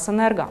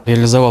 «Севказ-Энерго».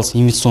 Реализовалась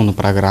инвестиционная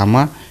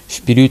программа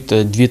в период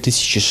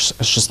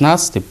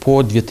 2016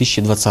 по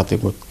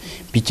 2020 год.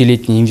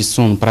 5-летняя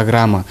инвестиционная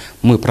программа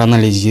мы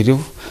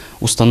проанализировали,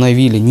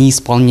 установили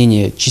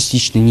неисполнение,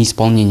 частичное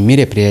неисполнение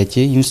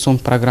мероприятий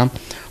инвестиционных программ,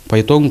 по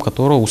итогам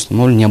которого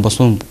установлен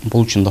необоснованно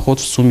полученный доход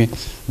в сумме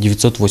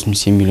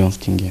 987 миллионов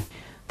тенге.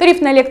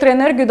 Тариф на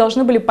электроэнергию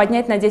должны были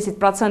поднять на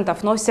 10%,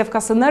 но в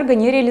Севказ-Энерго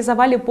не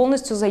реализовали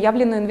полностью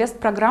заявленную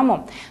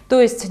инвестпрограмму, то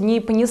есть не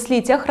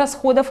понесли тех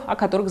расходов, о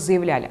которых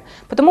заявляли.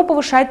 Потому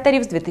повышать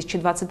тариф с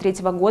 2023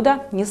 года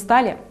не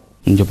стали.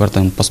 В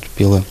департамент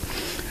поступило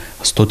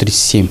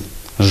 137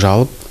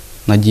 жалоб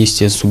на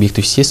действия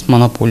субъектов естественной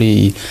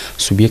монополии и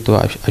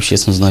субъектов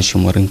общественно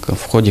значимого рынка,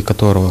 в ходе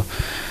которого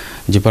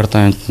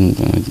Департамент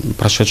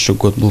прошедший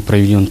год был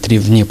проведен 3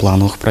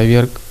 внеплановых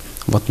проверок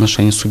в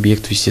отношении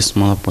субъектов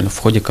естественной монополии, в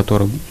ходе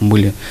которых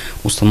были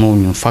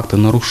установлены факты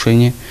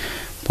нарушений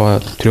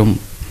по 3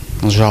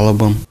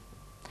 жалобам.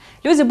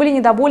 Люди были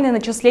недовольны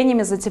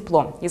начислениями за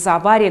тепло. Из-за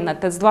аварии на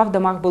ТЭЦ-2 в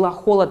домах было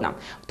холодно.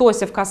 В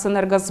ТОСе в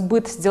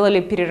Казэнергосбыт сделали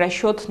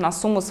перерасчет на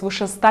сумму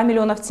свыше 100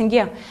 миллионов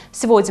тенге.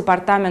 Всего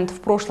департамент в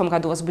прошлом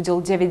году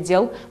возбудил 9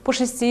 дел. По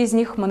 6 из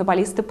них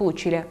монополисты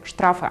получили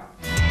штрафы.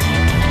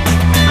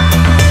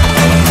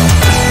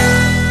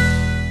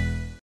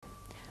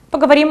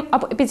 Поговорим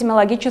об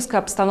эпидемиологической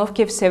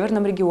обстановке в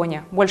северном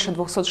регионе. Больше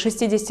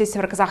 260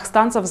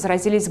 североказахстанцев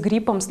заразились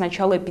гриппом с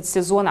начала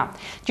эпидсезона.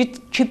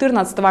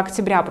 14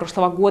 октября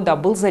прошлого года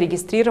был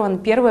зарегистрирован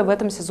первый в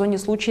этом сезоне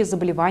случай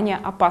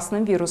заболевания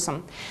опасным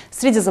вирусом.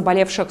 Среди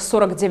заболевших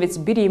 49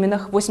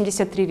 беременных,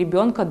 83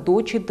 ребенка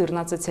до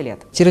 14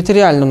 лет.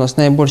 Территориально у нас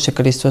наибольшее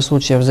количество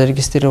случаев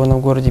зарегистрировано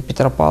в городе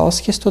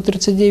Петропавловске,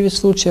 139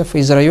 случаев,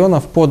 из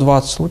районов по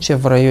 20 случаев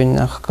в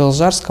районах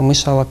Кылжарском и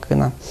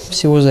Шалакына.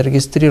 Всего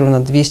зарегистрировано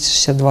 262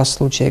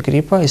 случая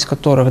гриппа, из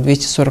которых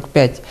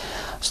 245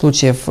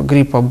 случаев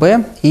гриппа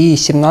Б и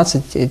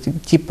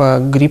 17 типа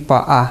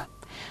гриппа А.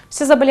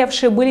 Все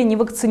заболевшие были не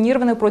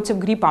вакцинированы против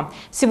гриппа.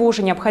 Всего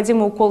уже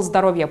необходимый укол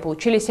здоровья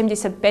получили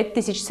 75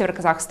 тысяч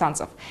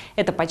североказахстанцев.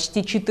 Это почти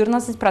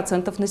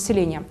 14%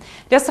 населения.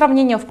 Для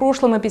сравнения, в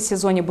прошлом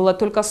эпидсезоне было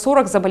только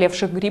 40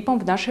 заболевших гриппом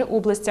в нашей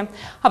области,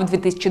 а в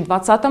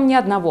 2020-м ни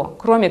одного.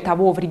 Кроме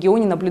того, в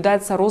регионе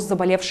наблюдается рост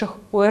заболевших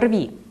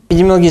ОРВИ.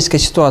 Эпидемиологическая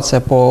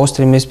ситуация по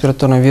острым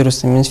респираторным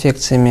вирусным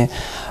инфекциями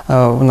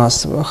у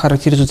нас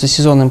характеризуется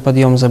сезонным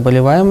подъемом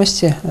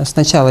заболеваемости. С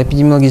начала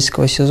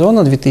эпидемиологического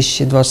сезона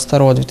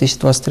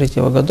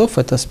 2022-2023 годов,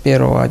 это с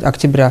 1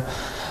 октября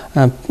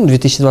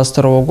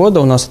 2022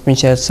 года, у нас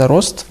отмечается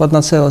рост в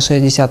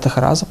 1,6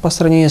 раза по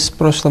сравнению с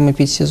прошлым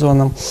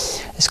эпидсезоном,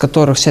 из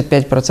которых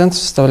 65%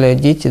 составляют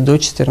дети до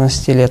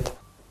 14 лет.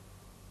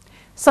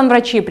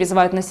 Санврачи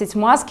призывают носить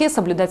маски,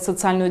 соблюдать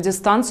социальную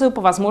дистанцию, по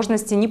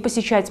возможности не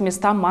посещать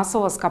места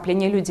массового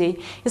скопления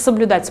людей и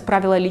соблюдать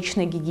правила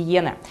личной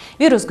гигиены.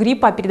 Вирус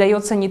гриппа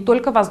передается не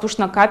только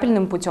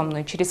воздушно-капельным путем, но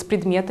и через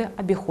предметы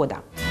обихода.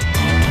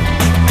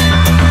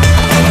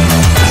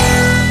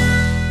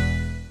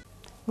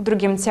 К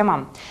другим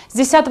темам. С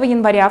 10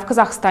 января в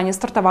Казахстане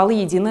стартовало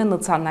единое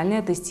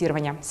национальное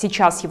тестирование.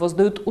 Сейчас его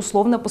сдают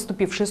условно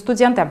поступившие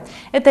студенты.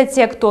 Это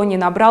те, кто не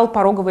набрал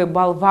пороговый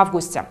балл в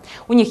августе.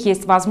 У них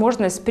есть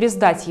возможность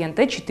пересдать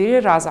ЕНТ 4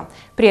 раза.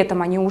 При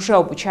этом они уже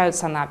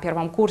обучаются на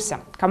первом курсе.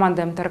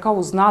 Команда МТРК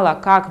узнала,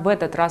 как в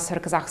этот раз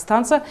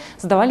североказахстанцы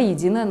сдавали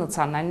единое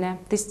национальное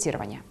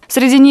тестирование.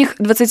 Среди них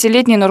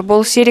 20-летний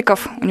Нурбол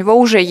Сериков. У него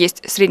уже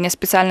есть среднее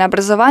специальное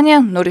образование,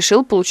 но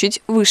решил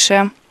получить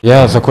высшее.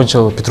 Я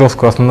закончил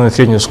Петровскую основную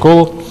среднюю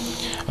школу.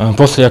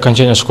 После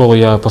окончания школы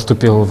я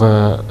поступил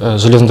в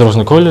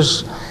железнодорожный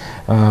колледж.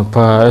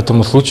 По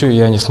этому случаю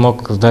я не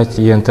смог сдать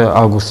ЕНТ в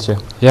августе.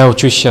 Я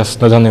учусь сейчас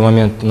на данный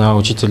момент на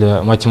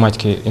учителя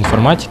математики и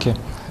информатики.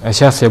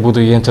 Сейчас я буду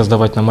ЕНТ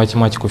сдавать на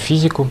математику,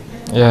 физику.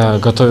 Я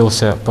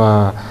готовился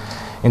по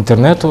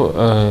интернету,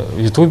 в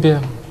Ютубе,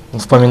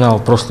 вспоминал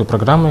прошлые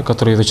программы,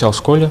 которые изучал в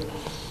школе.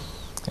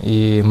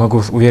 И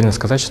могу уверенно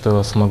сказать,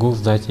 что смогу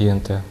сдать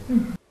ЕНТ.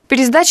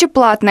 Пересдачи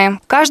платные.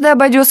 Каждая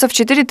обойдется в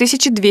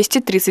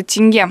 4230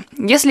 тенге.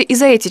 Если и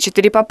за эти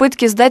 4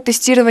 попытки сдать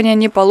тестирование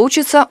не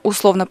получится,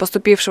 условно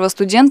поступившего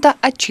студента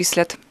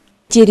отчислят.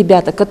 Те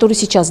ребята, которые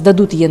сейчас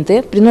сдадут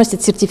ЕНТ,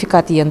 приносят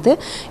сертификат ЕНТ,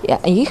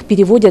 их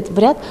переводят в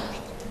ряд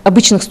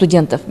обычных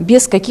студентов,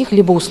 без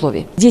каких-либо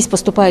условий. Здесь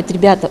поступают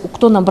ребята,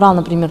 кто набрал,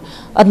 например,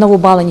 1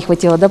 балла не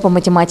хватило, да, по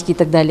математике и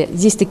так далее.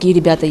 Здесь такие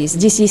ребята есть.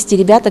 Здесь есть те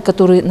ребята,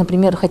 которые,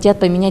 например, хотят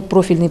поменять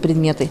профильные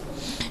предметы.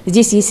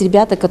 Здесь есть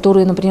ребята,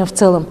 которые, например, в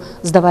целом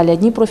сдавали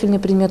одни профильные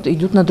предметы,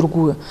 идут на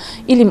другую.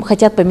 Или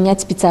хотят поменять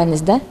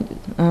специальность, да,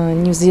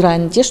 невзирая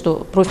на те,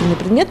 что профильные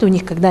предметы у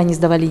них, когда они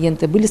сдавали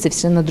ЕНТ, были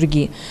совершенно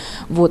другие.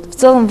 Вот. В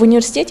целом в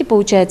университете,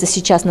 получается,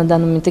 сейчас на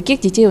данный момент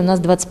таких детей у нас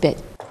 25.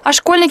 А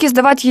школьники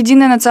сдавать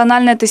единое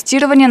национальное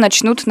тестирование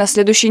начнут на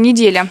следующей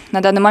неделе.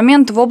 На данный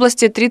момент в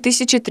области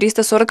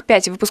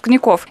 3345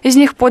 выпускников. Из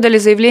них подали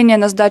заявление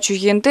на сдачу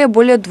ЕНТ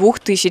более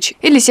 2000,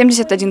 или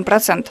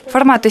 71%.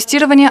 Формат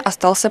тестирования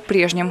остался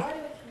прежним.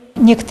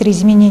 Некоторые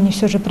изменения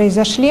все же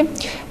произошли.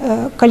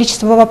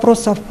 Количество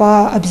вопросов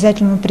по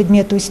обязательному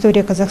предмету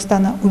 «История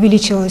Казахстана»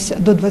 увеличилось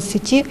до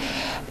 20,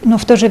 но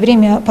в то же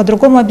время по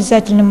другому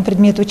обязательному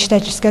предмету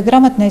 «Читательская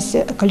грамотность»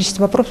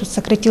 количество вопросов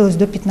сократилось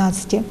до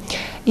 15.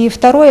 И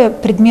второе,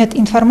 предмет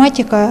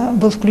 «Информатика»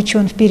 был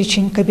включен в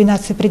перечень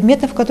комбинаций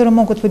предметов, которые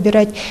могут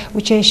выбирать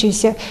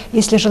учащиеся,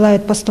 если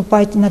желают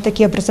поступать на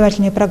такие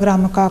образовательные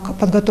программы, как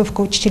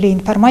подготовка учителей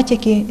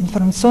информатики,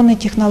 информационные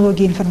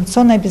технологии,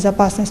 информационная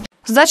безопасность.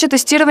 Сдача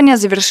тестирования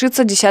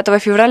завершится 10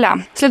 февраля.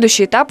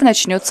 Следующий этап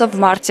начнется в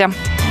марте.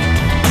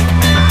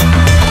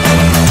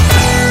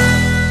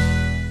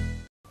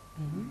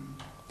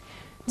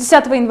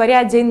 10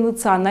 января – День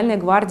Национальной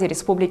гвардии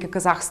Республики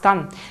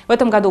Казахстан. В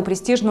этом году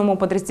престижному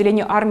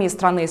подразделению армии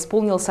страны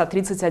исполнился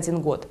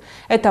 31 год.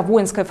 Это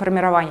воинское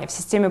формирование в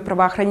системе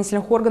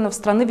правоохранительных органов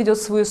страны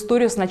ведет свою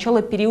историю с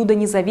начала периода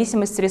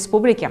независимости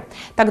республики.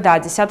 Тогда,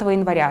 10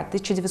 января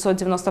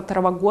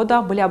 1992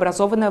 года, были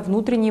образованы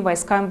внутренние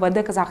войска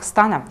МВД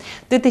Казахстана.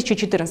 В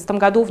 2014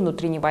 году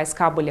внутренние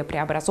войска были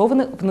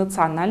преобразованы в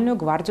Национальную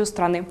гвардию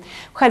страны,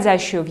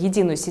 входящую в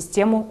единую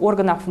систему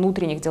органов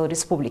внутренних дел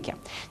республики.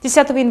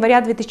 10 января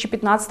 2015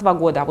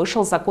 года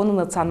вышел закон о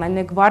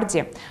Национальной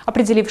гвардии,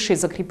 определивший и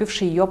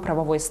закрепивший ее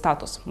правовой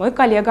статус. Мой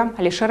коллега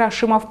Алишер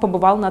Ашимов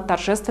побывал на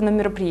торжественном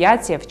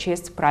мероприятии в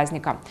честь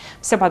праздника.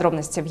 Все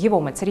подробности в его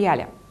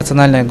материале.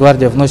 Национальная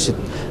гвардия вносит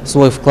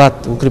свой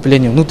вклад в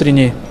укрепление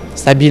внутренней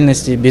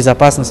стабильности,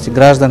 безопасности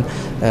граждан.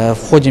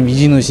 Входим в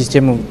единую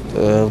систему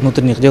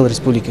внутренних дел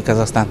Республики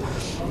Казахстан.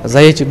 За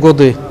эти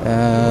годы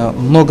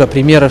много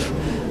примеров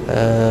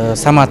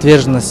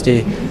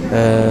самоотверженности,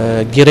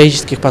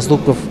 героических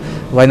поступков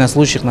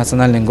военнослужащих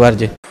Национальной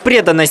гвардии.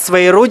 Преданность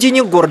своей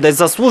родине, гордость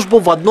за службу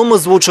в одном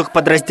из лучших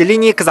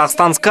подразделений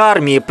казахстанской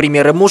армии,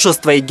 примеры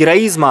мужества и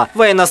героизма.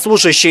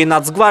 Военнослужащие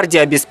Нацгвардии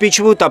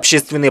обеспечивают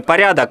общественный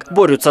порядок,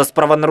 борются с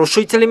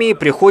правонарушителями и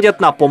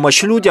приходят на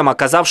помощь людям,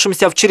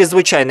 оказавшимся в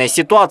чрезвычайной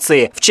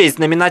ситуации. В честь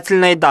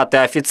знаменательной даты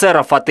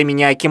офицеров от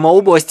имени акима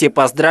области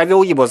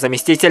поздравил его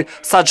заместитель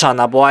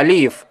Саджан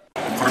Абуалиев.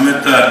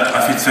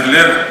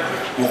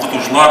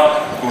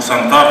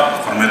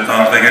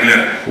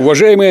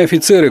 Уважаемые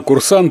офицеры,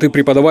 курсанты,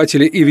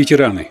 преподаватели и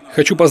ветераны,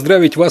 хочу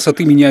поздравить вас от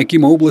имени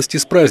акима области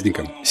с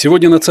праздником.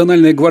 Сегодня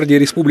Национальная гвардия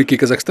Республики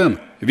Казахстан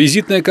 –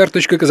 визитная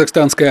карточка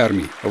казахстанской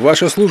армии.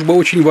 Ваша служба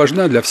очень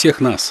важна для всех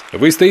нас.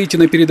 Вы стоите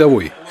на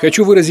передовой.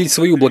 Хочу выразить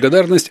свою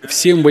благодарность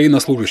всем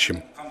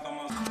военнослужащим.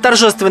 В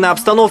торжественной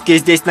обстановке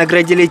здесь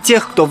наградили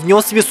тех, кто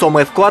внес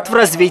весомый вклад в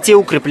развитие и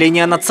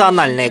укрепление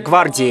Национальной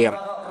гвардии.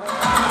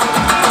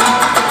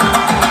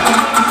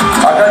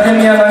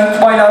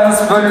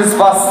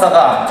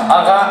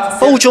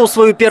 Получил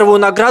свою первую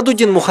награду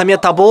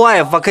Динмухамед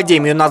Абулаев. В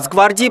Академию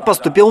Нацгвардии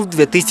поступил в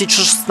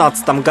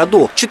 2016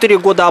 году. 4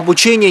 года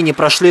обучения не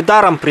прошли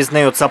даром,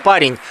 признается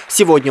парень.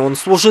 Сегодня он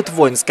служит в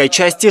воинской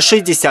части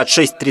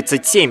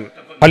 6637.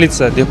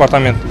 Полиция,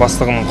 департамент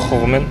бастығының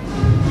құқығымен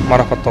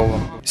марапатталды.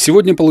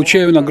 Сегодня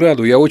получаю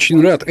награду. Я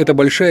очень рад. Это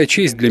большая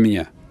честь для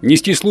меня.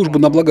 Нести службу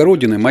на благо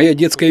Родины – моя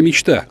детская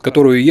мечта,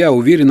 которую я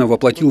уверенно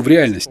воплотил в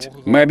реальность.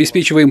 Мы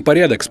обеспечиваем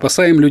порядок,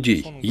 спасаем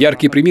людей.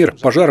 Яркий пример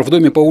 – пожар в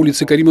доме по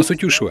улице Карима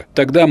Сутюшева.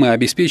 Тогда мы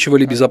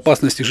обеспечивали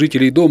безопасность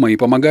жителей дома и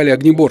помогали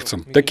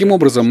огнеборцам. Таким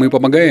образом, мы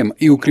помогаем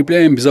и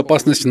укрепляем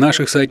безопасность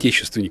наших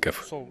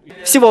соотечественников.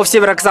 Всего в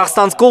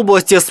Северо-Казахстанской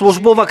области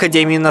службу в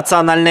Академии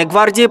Национальной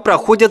гвардии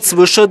проходят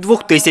свыше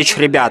 2000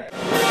 ребят.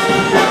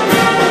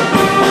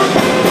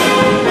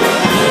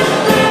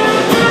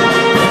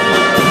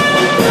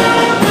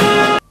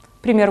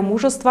 Пример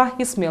мужества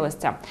и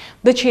смелости.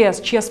 В ДЧС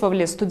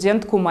чествовали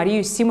студентку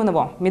Марию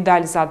Симонову.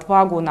 Медаль за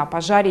отвагу на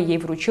пожаре ей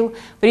вручил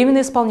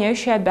временно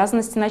исполняющий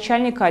обязанности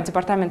начальника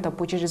департамента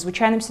по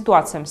чрезвычайным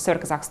ситуациям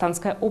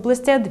Северо-Казахстанской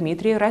области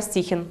Дмитрий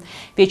Растихин.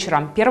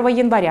 Вечером 1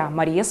 января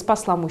Мария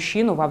спасла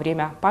мужчину во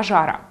время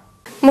пожара.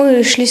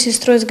 Мы шли с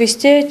сестрой с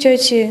гостей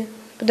тети.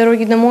 По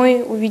дороге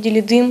домой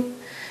увидели дым.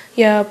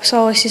 Я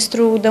послала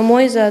сестру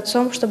домой за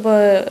отцом,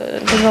 чтобы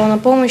позвала на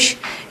помощь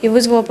и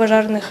вызвала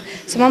пожарных.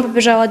 Сама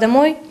побежала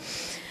домой.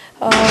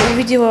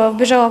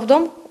 Вбежала в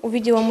дом,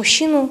 увидела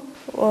мужчину,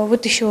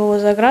 вытащила его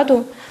за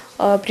ограду,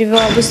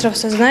 привела быстро в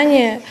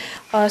сознание,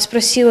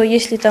 спросила,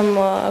 есть ли там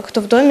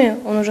кто в доме.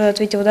 Он уже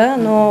ответил «да»,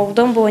 но в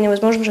дом было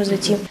невозможно уже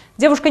зайти.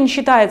 Девушка не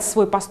считает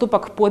свой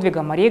поступок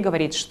подвигом. Мария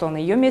говорит, что на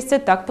ее месте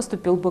так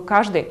поступил бы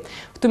каждый.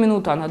 В ту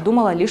минуту она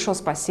думала лишь о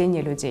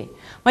спасении людей.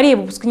 Мария –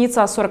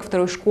 выпускница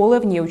 42-й школы,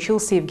 в ней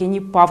учился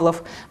Евгений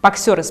Павлов.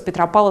 Боксер из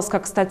Петропавловска,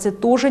 кстати,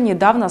 тоже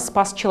недавно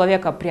спас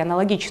человека при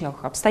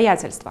аналогичных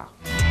обстоятельствах.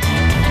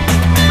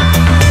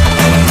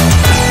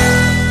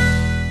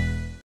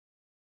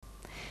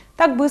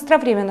 Так быстро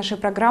время нашей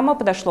программы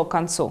подошло к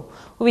концу.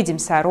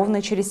 Увидимся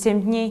ровно через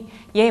 7 дней.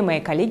 Я и мои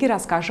коллеги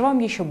расскажем вам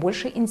еще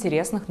больше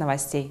интересных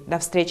новостей. До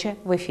встречи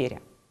в эфире.